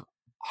blend of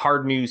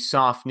hard news,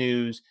 soft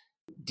news,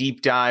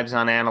 deep dives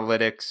on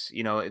analytics.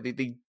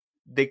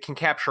 They can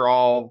capture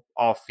all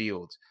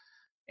fields.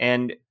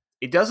 And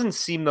it doesn't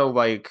seem, though,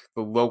 like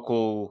the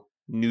local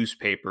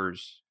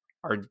newspapers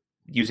are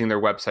using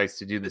their websites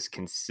to do this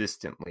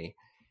consistently.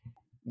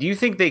 Do you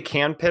think they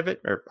can pivot,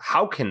 or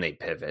how can they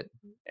pivot?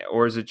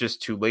 Or is it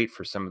just too late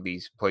for some of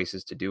these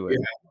places to do it?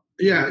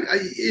 Yeah,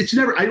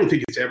 I don't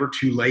think it's ever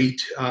too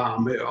late.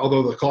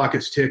 Although the clock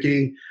is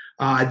ticking,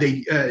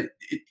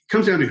 it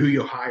comes down to who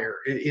you hire.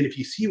 And if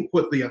you see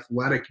what The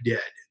Athletic did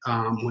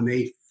when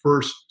they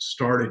first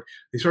started,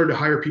 they started to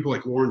hire people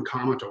like Lauren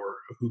Commodore,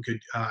 who could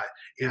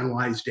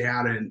analyze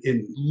data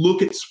and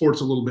look at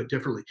sports a little bit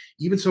differently.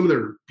 Even some of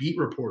their beat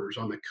reporters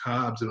on the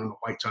Cubs and on the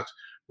White Sox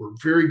were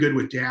very good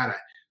with data.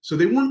 So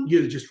they weren't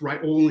just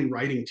only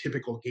writing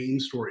typical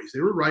game stories. They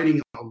were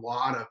writing a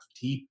lot of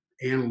deep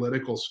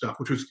analytical stuff,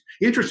 which was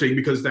interesting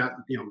because the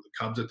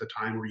Cubs at the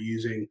time were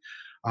using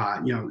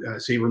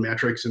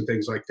sabermetrics and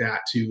things like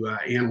that to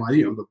analyze.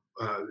 The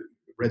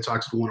Red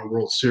Sox had won a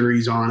World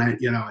Series on it,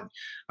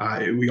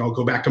 and we all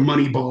go back to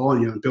Moneyball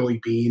and Billy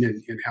Beane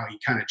and how he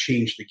kind of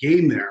changed the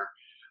game there.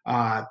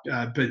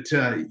 But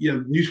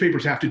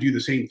newspapers have to do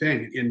the same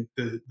thing. And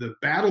the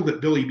battle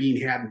that Billy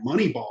Beane had in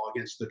Moneyball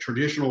against the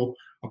traditional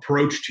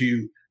approach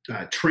to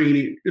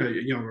training,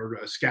 or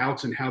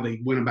scouts and how they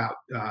went about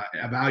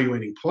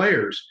evaluating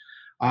players,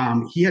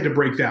 he had to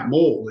break that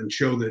mold and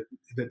show that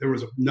there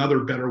was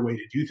another better way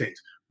to do things.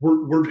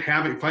 We're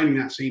fighting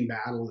that same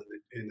battle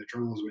in the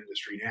journalism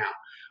industry now.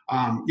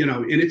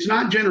 And it's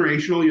not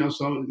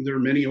generational. There are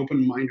many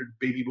open-minded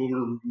baby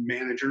boomer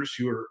managers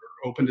who are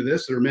open to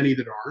this. There are many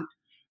that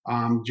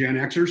aren't. Gen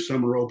Xers,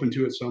 some are open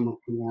to it, some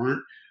who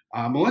aren't.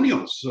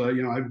 Millennials,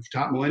 I've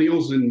taught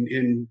millennials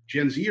and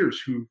Gen Zers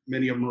who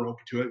many of them are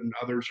open to it, and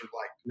others are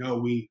like, no,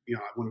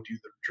 I want to do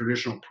the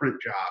traditional print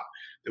job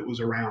that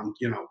was around,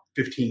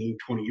 15,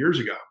 20 years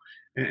ago.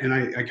 And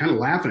I kind of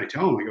laugh and I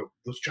tell them, I go,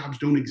 those jobs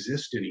don't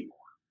exist anymore.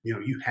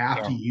 You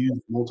have to use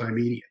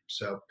multimedia.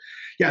 So,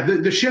 yeah,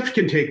 the shift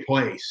can take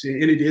place,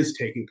 and it is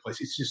taking place.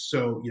 It's just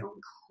so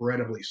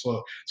incredibly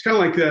slow. It's kind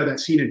of like that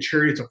scene in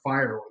Chariots of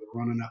Fire where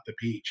they're running up the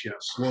beach,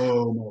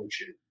 slow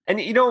motion. And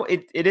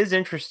it is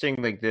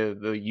interesting, like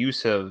the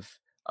use of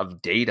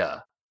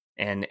data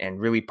and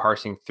really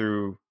parsing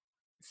through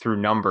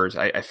numbers.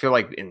 I feel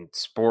like in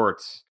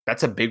sports,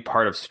 that's a big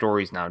part of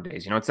stories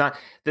nowadays. It's not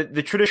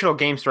the traditional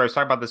game story. I was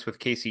talking about this with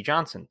Casey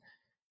Johnson.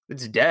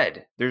 It's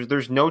dead.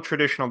 There's no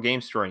traditional game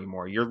story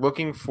anymore. You're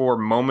looking for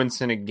moments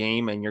in a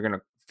game, and you're going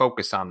to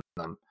focus on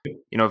them.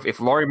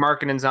 If Lauri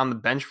Markkanen's on the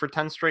bench for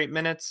 10 straight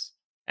minutes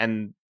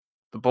and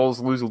the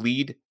Bulls lose a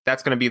lead,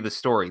 that's going to be the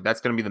story.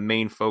 That's going to be the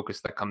main focus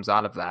that comes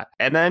out of that.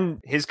 And then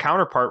his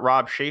counterpart,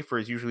 Rob Schaefer,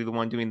 is usually the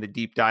one doing the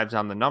deep dives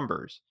on the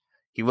numbers.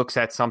 He looks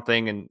at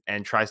something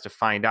and tries to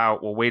find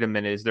out, well, wait a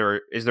minute, is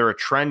there a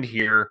trend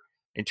here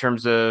in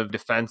terms of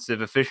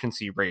defensive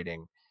efficiency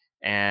rating?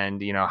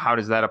 And, how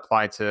does that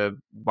apply to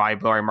why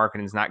Lauri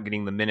Markkanen's not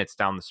getting the minutes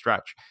down the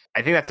stretch?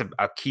 I think that's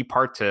a key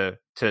part to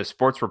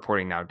sports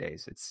reporting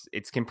nowadays.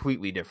 It's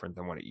completely different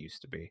than what it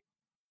used to be.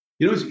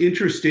 It's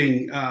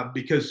interesting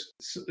because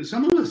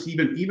some of us,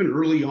 even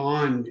early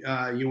on,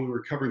 when we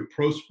were covering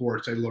pro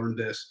sports, I learned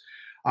this.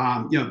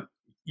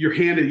 You're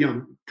handed,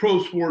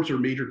 pro sports or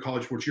major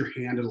college sports, you're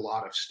handed a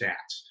lot of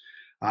stats.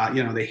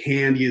 They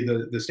hand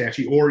you the stat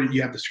sheet, or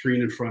you have the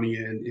screen in front of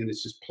you, and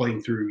it's just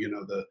playing through,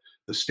 the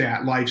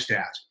live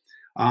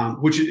stats,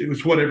 which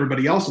is what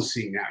everybody else is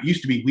seeing now. It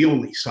used to be we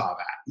only saw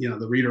that.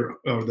 The reader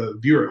or the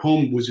viewer at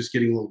home was just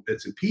getting little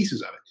bits and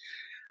pieces of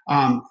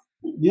it.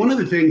 One of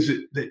the things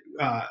that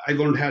I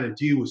learned how to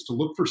do was to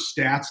look for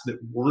stats that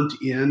weren't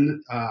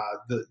in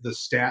the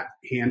stat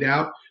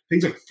handout.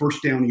 Things like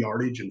first down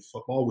yardage in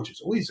football, which is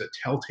always a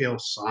telltale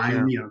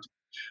sign,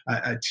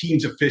 a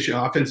team's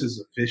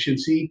offense's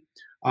efficiency.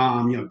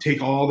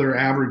 Take all their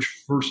average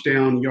first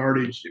down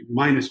yardage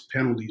minus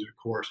penalties, of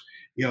course.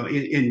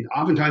 And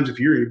oftentimes if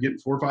you're getting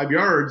 4 or 5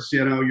 yards,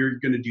 you're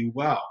going to do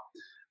well.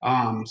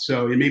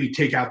 So and maybe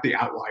take out the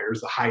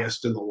outliers, the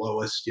highest and the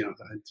lowest,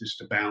 just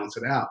to balance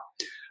it out.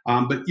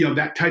 But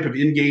that type of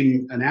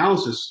in-game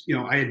analysis,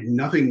 I had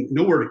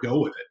nowhere to go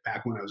with it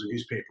back when I was a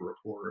newspaper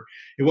reporter.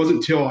 It wasn't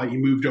until I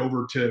moved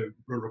over to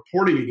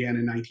reporting again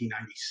in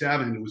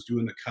 1997 and was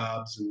doing the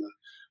Cubs and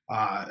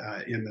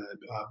I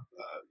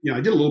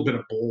did a little bit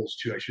of Bulls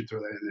too. I should throw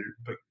that in there,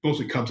 but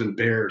mostly Cubs and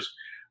Bears.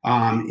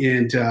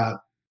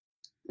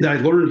 That I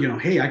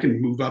learned, hey, I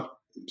can move up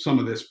some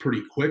of this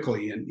pretty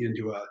quickly and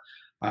into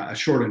a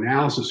short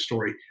analysis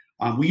story.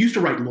 We used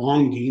to write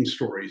long game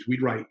stories.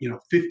 We'd write,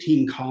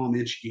 15 column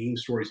inch game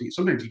stories,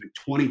 sometimes even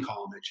 20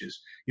 column inches,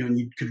 and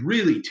you could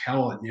really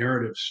tell a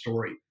narrative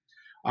story.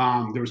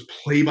 There was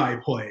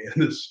play-by-play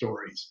in the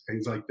stories,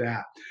 things like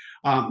that.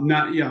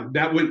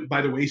 That went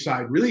by the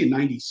wayside really in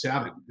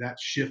 97. That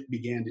shift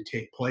began to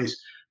take place.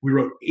 We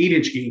wrote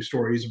 8-inch game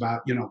stories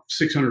about,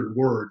 600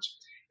 words.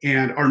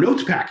 And our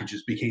notes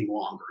packages became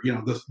longer,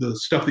 the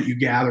stuff that you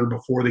gather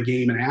before the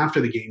game and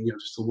after the game,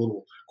 just the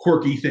little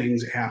quirky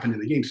things that happen in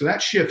the game. So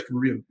that shift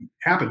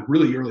happened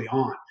really early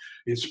on.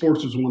 And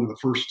sports was one of the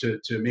first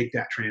to make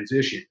that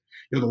transition.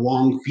 The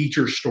long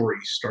feature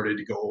stories started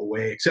to go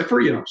away, except for,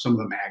 some of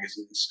the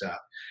magazine stuff.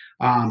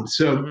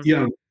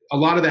 A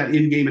lot of that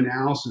in-game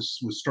analysis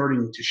was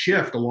starting to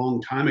shift a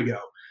long time ago.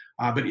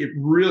 But it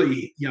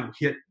really,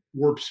 hit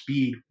warp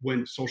speed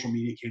when social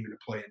media came into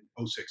play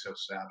in 06,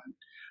 07.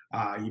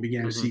 You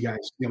began to see guys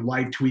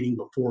live tweeting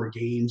before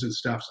games and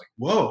stuff. It's like,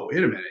 whoa,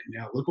 wait a minute.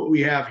 Now look what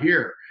we have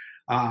here.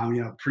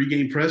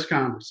 Pre-game press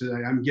conferences.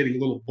 I'm getting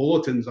little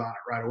bulletins on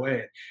it right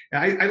away.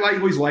 I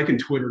always liken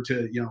Twitter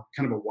to,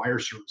 kind of a wire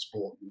service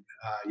bulletin,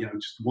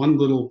 just one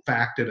little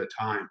fact at a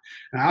time.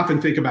 And I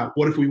often think about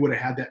what if we would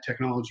have had that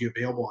technology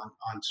available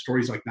on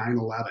stories like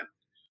 9/11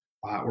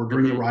 or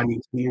during the Rodney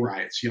King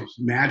riots.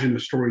 Imagine the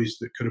stories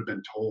that could have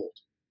been told.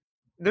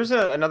 There's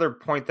another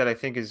point that I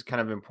think is kind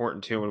of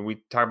important too when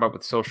we talk about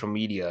with social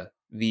media,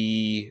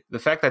 the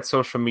fact that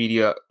social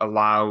media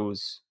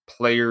allows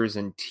players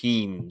and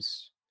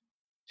teams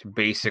to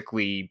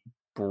basically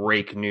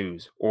break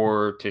news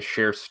or to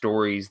share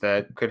stories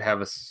that could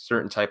have a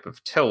certain type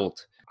of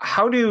tilt.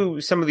 How do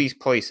some of these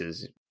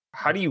places,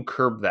 how do you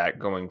curb that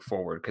going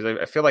forward? Because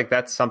I feel like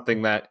that's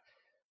something that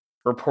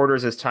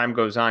reporters, as time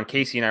goes on,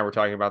 Casey and I were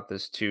talking about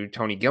this too,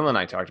 Tony Gill and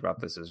I talked about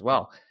this as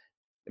well.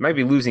 It might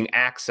be losing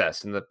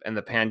access, and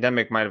the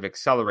pandemic might have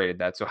accelerated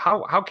that. So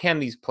how can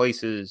these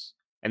places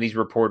and these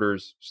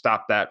reporters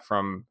stop that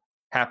from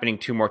happening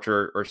too much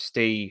or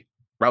stay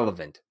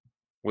relevant?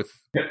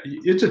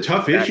 It's a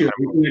tough issue.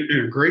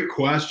 A great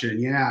question.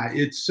 Yeah,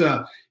 it's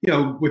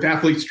with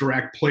Athletes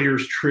Direct,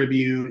 Players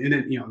Tribune, and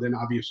then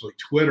obviously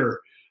Twitter.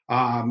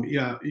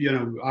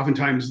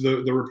 Oftentimes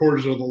the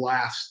reporters are the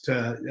last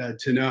to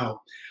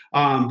know.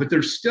 But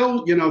there's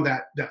still,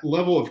 that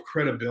level of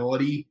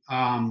credibility,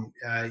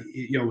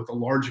 with a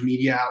large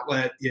media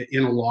outlet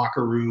in a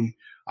locker room,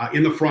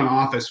 in the front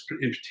office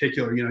in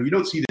particular. You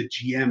don't see the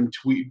GM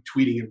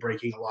tweeting and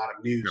breaking a lot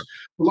of news.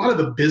 Yeah. A lot of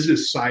the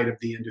business side of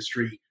the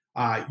industry,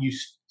 you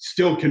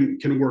still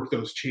can work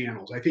those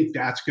channels. I think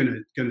that's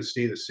going to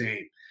stay the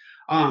same.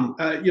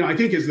 I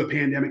think as the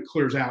pandemic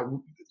clears out,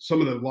 some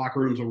of the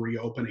locker rooms will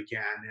reopen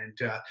again. And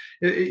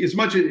as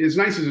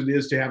nice as it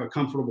is to have a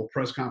comfortable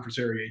press conference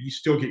area, you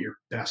still get your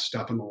best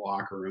stuff in the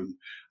locker room.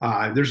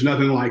 There's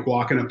nothing like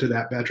walking up to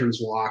that veteran's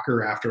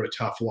locker after a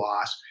tough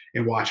loss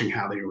and watching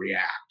how they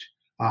react,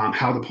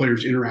 how the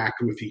players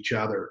interact with each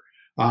other.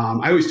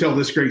 I always tell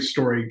this great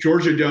story.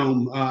 Georgia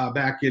Dome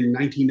back in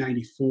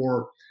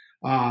 1994,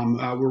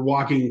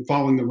 we're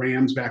following the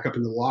Rams back up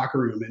in the locker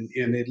room,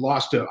 and they'd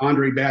lost to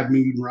Andre Bad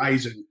Moon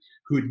Rising,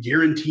 who had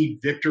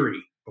guaranteed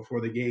victory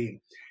before the game.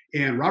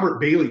 And Robert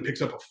Bailey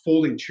picks up a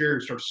folding chair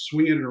and starts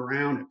swinging it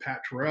around at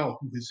Pat Terrell,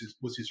 who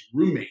was his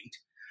roommate,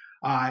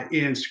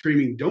 and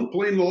screaming, "Don't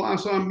blame the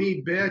loss on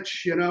me,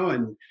 bitch!"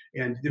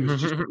 And there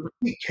was just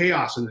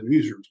chaos in the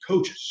newsrooms.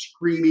 Coaches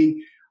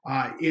screaming,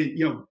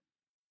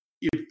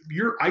 if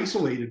you're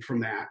isolated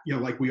from that,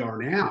 like we are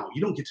now,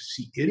 you don't get to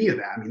see any of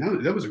that. I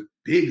mean, that was a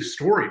big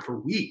story for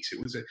weeks.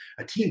 It was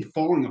a team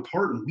falling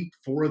apart in week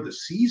 4 of the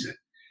season.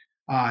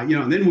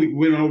 And then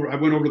I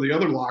went over to the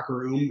other locker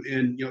room,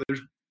 and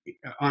there's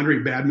Andre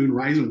Bad Moon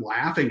Rising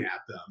laughing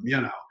at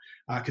them,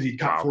 because he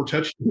caught 4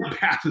 touchdown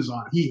passes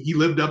on him. He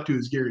lived up to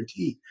his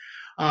guarantee.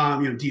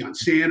 Deion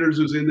Sanders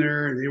was in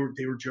there, and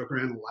they were joking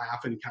around and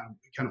laughing,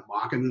 kind of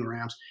mocking the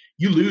Rams.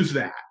 You lose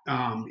that,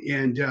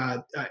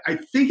 I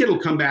think it'll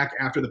come back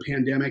after the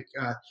pandemic.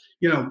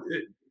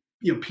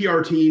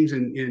 PR teams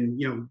and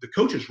the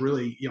coaches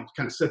really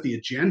kind of set the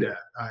agenda,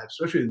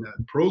 especially in the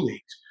pro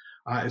leagues,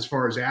 as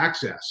far as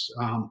access.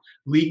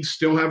 Leagues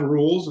still have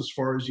rules as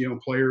far as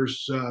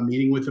players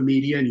meeting with the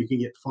media, and you can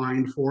get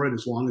fined for it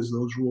as long as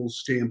those rules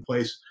stay in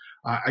place.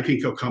 I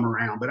think they'll come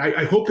around, but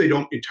I hope they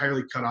don't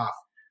entirely cut off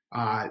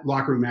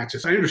locker room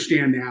access. I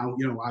understand now,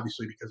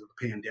 obviously because of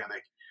the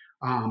pandemic,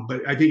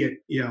 but I think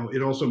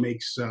it also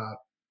makes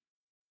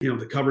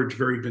the coverage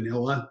very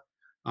vanilla.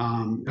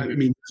 I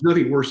mean, there's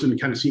nothing worse than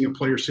kind of seeing a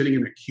player sitting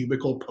in a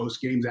cubicle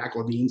post game. Zach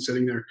Levine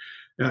sitting there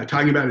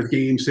talking about his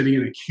game, sitting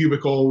in a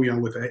cubicle,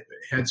 with a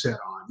headset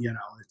on.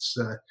 It's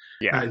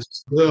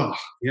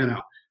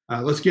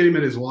let's get him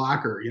at his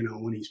locker,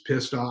 when he's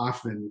pissed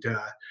off and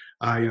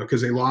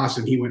because they lost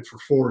and he went for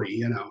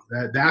 40.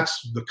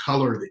 That's the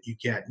color that you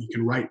get. You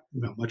can write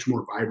much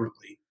more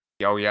vibrantly.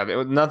 Oh yeah,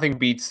 nothing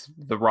beats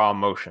the raw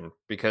emotion,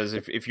 because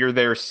if you're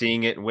there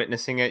seeing it and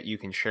witnessing it, you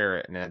can share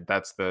it, and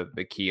that's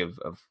the key of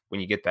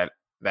when you get that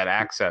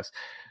access.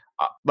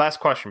 Last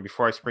question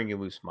before I spring you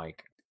loose,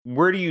 Mike.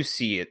 Where do you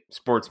see it,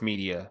 sports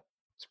media,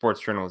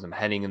 sports journalism,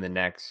 heading in the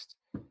next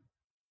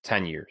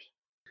 10 years?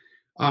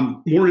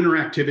 More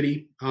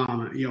interactivity.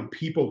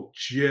 People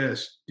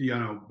just,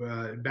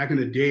 back in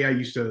the day, I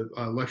used to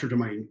lecture to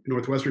my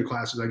Northwestern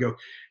classes. I go,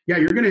 yeah,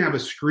 you're going to have a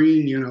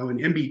screen, and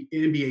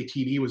NBA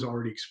TV was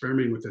already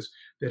experimenting with this,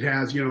 that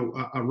has,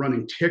 a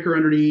running ticker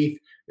underneath.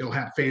 It'll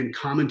have fan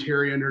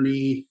commentary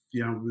underneath.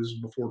 This is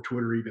before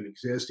Twitter even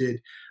existed.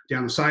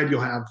 Down the side,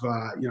 you'll have,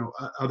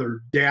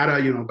 other data,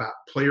 about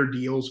player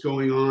deals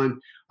going on.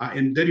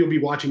 And then you'll be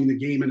watching the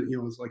game, and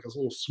it's like a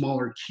little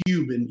smaller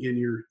cube in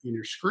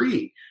your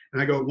screen.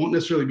 And I go, it won't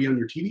necessarily be on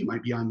your TV; it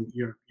might be on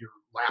your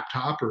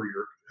laptop or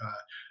your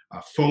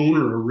phone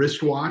or a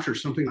wristwatch or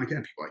something like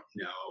that. People are like,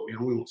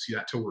 no, we won't see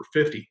that till we're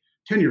 50.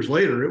 10 years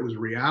later, it was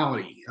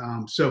reality.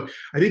 So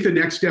I think the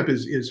next step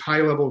is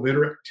high level of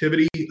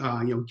interactivity.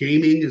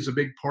 Gaming is a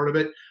big part of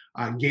it.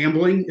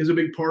 Gambling is a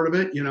big part of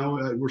it.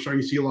 We're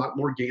starting to see a lot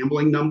more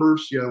gambling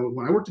numbers.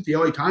 When I worked at the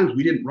LA Times,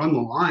 we didn't run the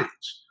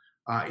lines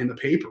in the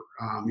paper.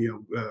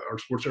 Our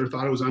sports editor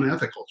thought it was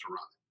unethical to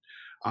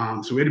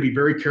run. So we had to be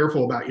very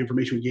careful about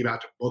information we gave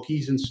out to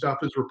bookies and stuff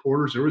as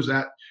reporters. There was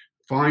that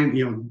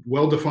fine,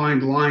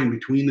 well-defined line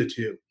between the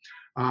two.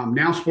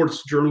 Now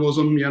sports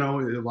journalism,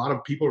 a lot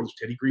of people,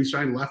 Teddy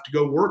Greenstein left to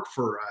go work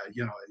for, a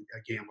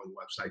gambling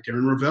website.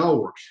 Darren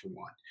Ravel works for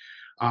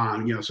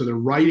one. So they're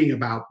writing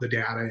about the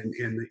data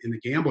and the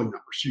gambling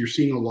numbers. So you're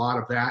seeing a lot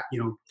of that,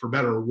 for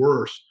better or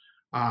worse,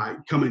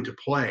 come into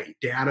play.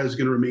 Data is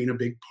going to remain a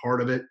big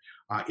part of it.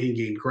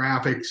 In-game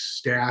graphics,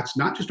 stats,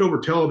 not just over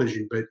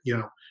television, but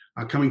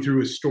coming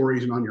through as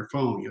stories and on your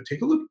phone.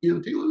 Take a look.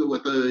 Take a look at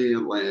what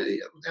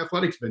the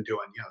Athletics have been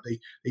doing.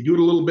 They do it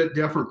a little bit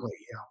differently.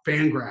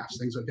 Fan graphs,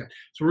 things like that.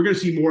 So we're going to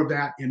see more of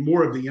that and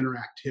more of the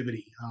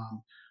interactivity.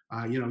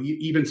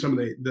 Even some of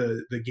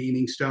the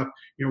gaming stuff.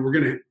 We're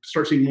going to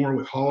start seeing more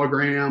with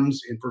holograms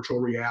and virtual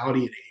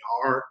reality and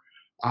AR.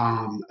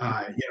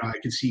 I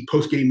can see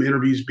post-game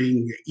interviews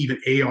being even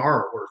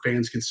AR, where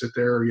fans can sit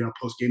there,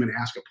 post-game and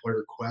ask a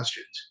player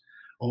questions,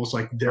 almost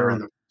like they're in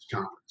the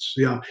conference.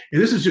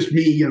 And this is just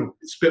me,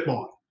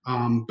 spitballing.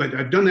 But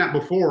I've done that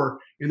before,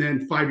 and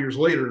then 5 years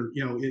later,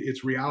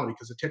 it's reality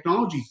because the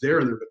technology's there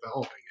and they're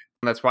developing it.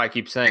 And that's why I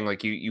keep saying,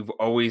 like, you've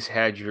always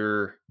had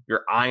your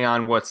eye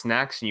on what's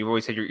next, and you've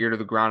always had your ear to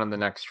the ground on the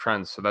next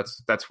trends. So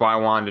that's why I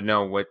wanted to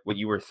know what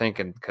you were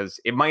thinking, because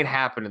it might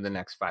happen in the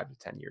next 5 to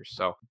 10 years.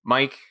 So,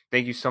 Mike,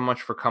 thank you so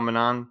much for coming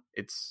on.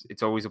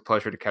 It's always a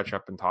pleasure to catch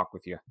up and talk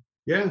with you.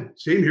 Yeah,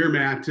 same here,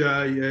 Matt.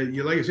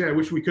 Like I said, I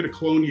wish we could have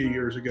cloned you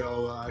years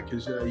ago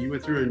because you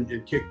went through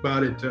and kicked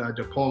butt at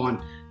DePaul, and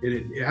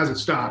it hasn't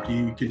stopped.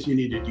 You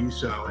continue to do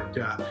so.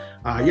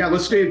 And yeah,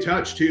 let's stay in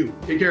touch too.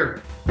 Take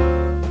care.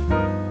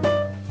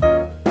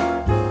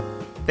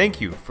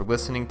 Thank you for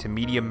listening to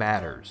Media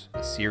Matters,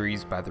 a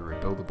series by the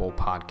Rebuildable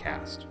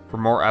Podcast. For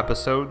more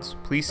episodes,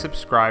 please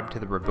subscribe to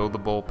the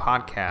Rebuildable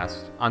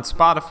Podcast on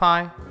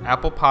Spotify,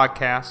 Apple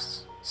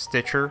Podcasts,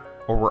 Stitcher,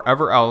 or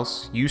wherever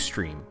else you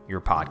stream your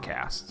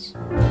podcasts.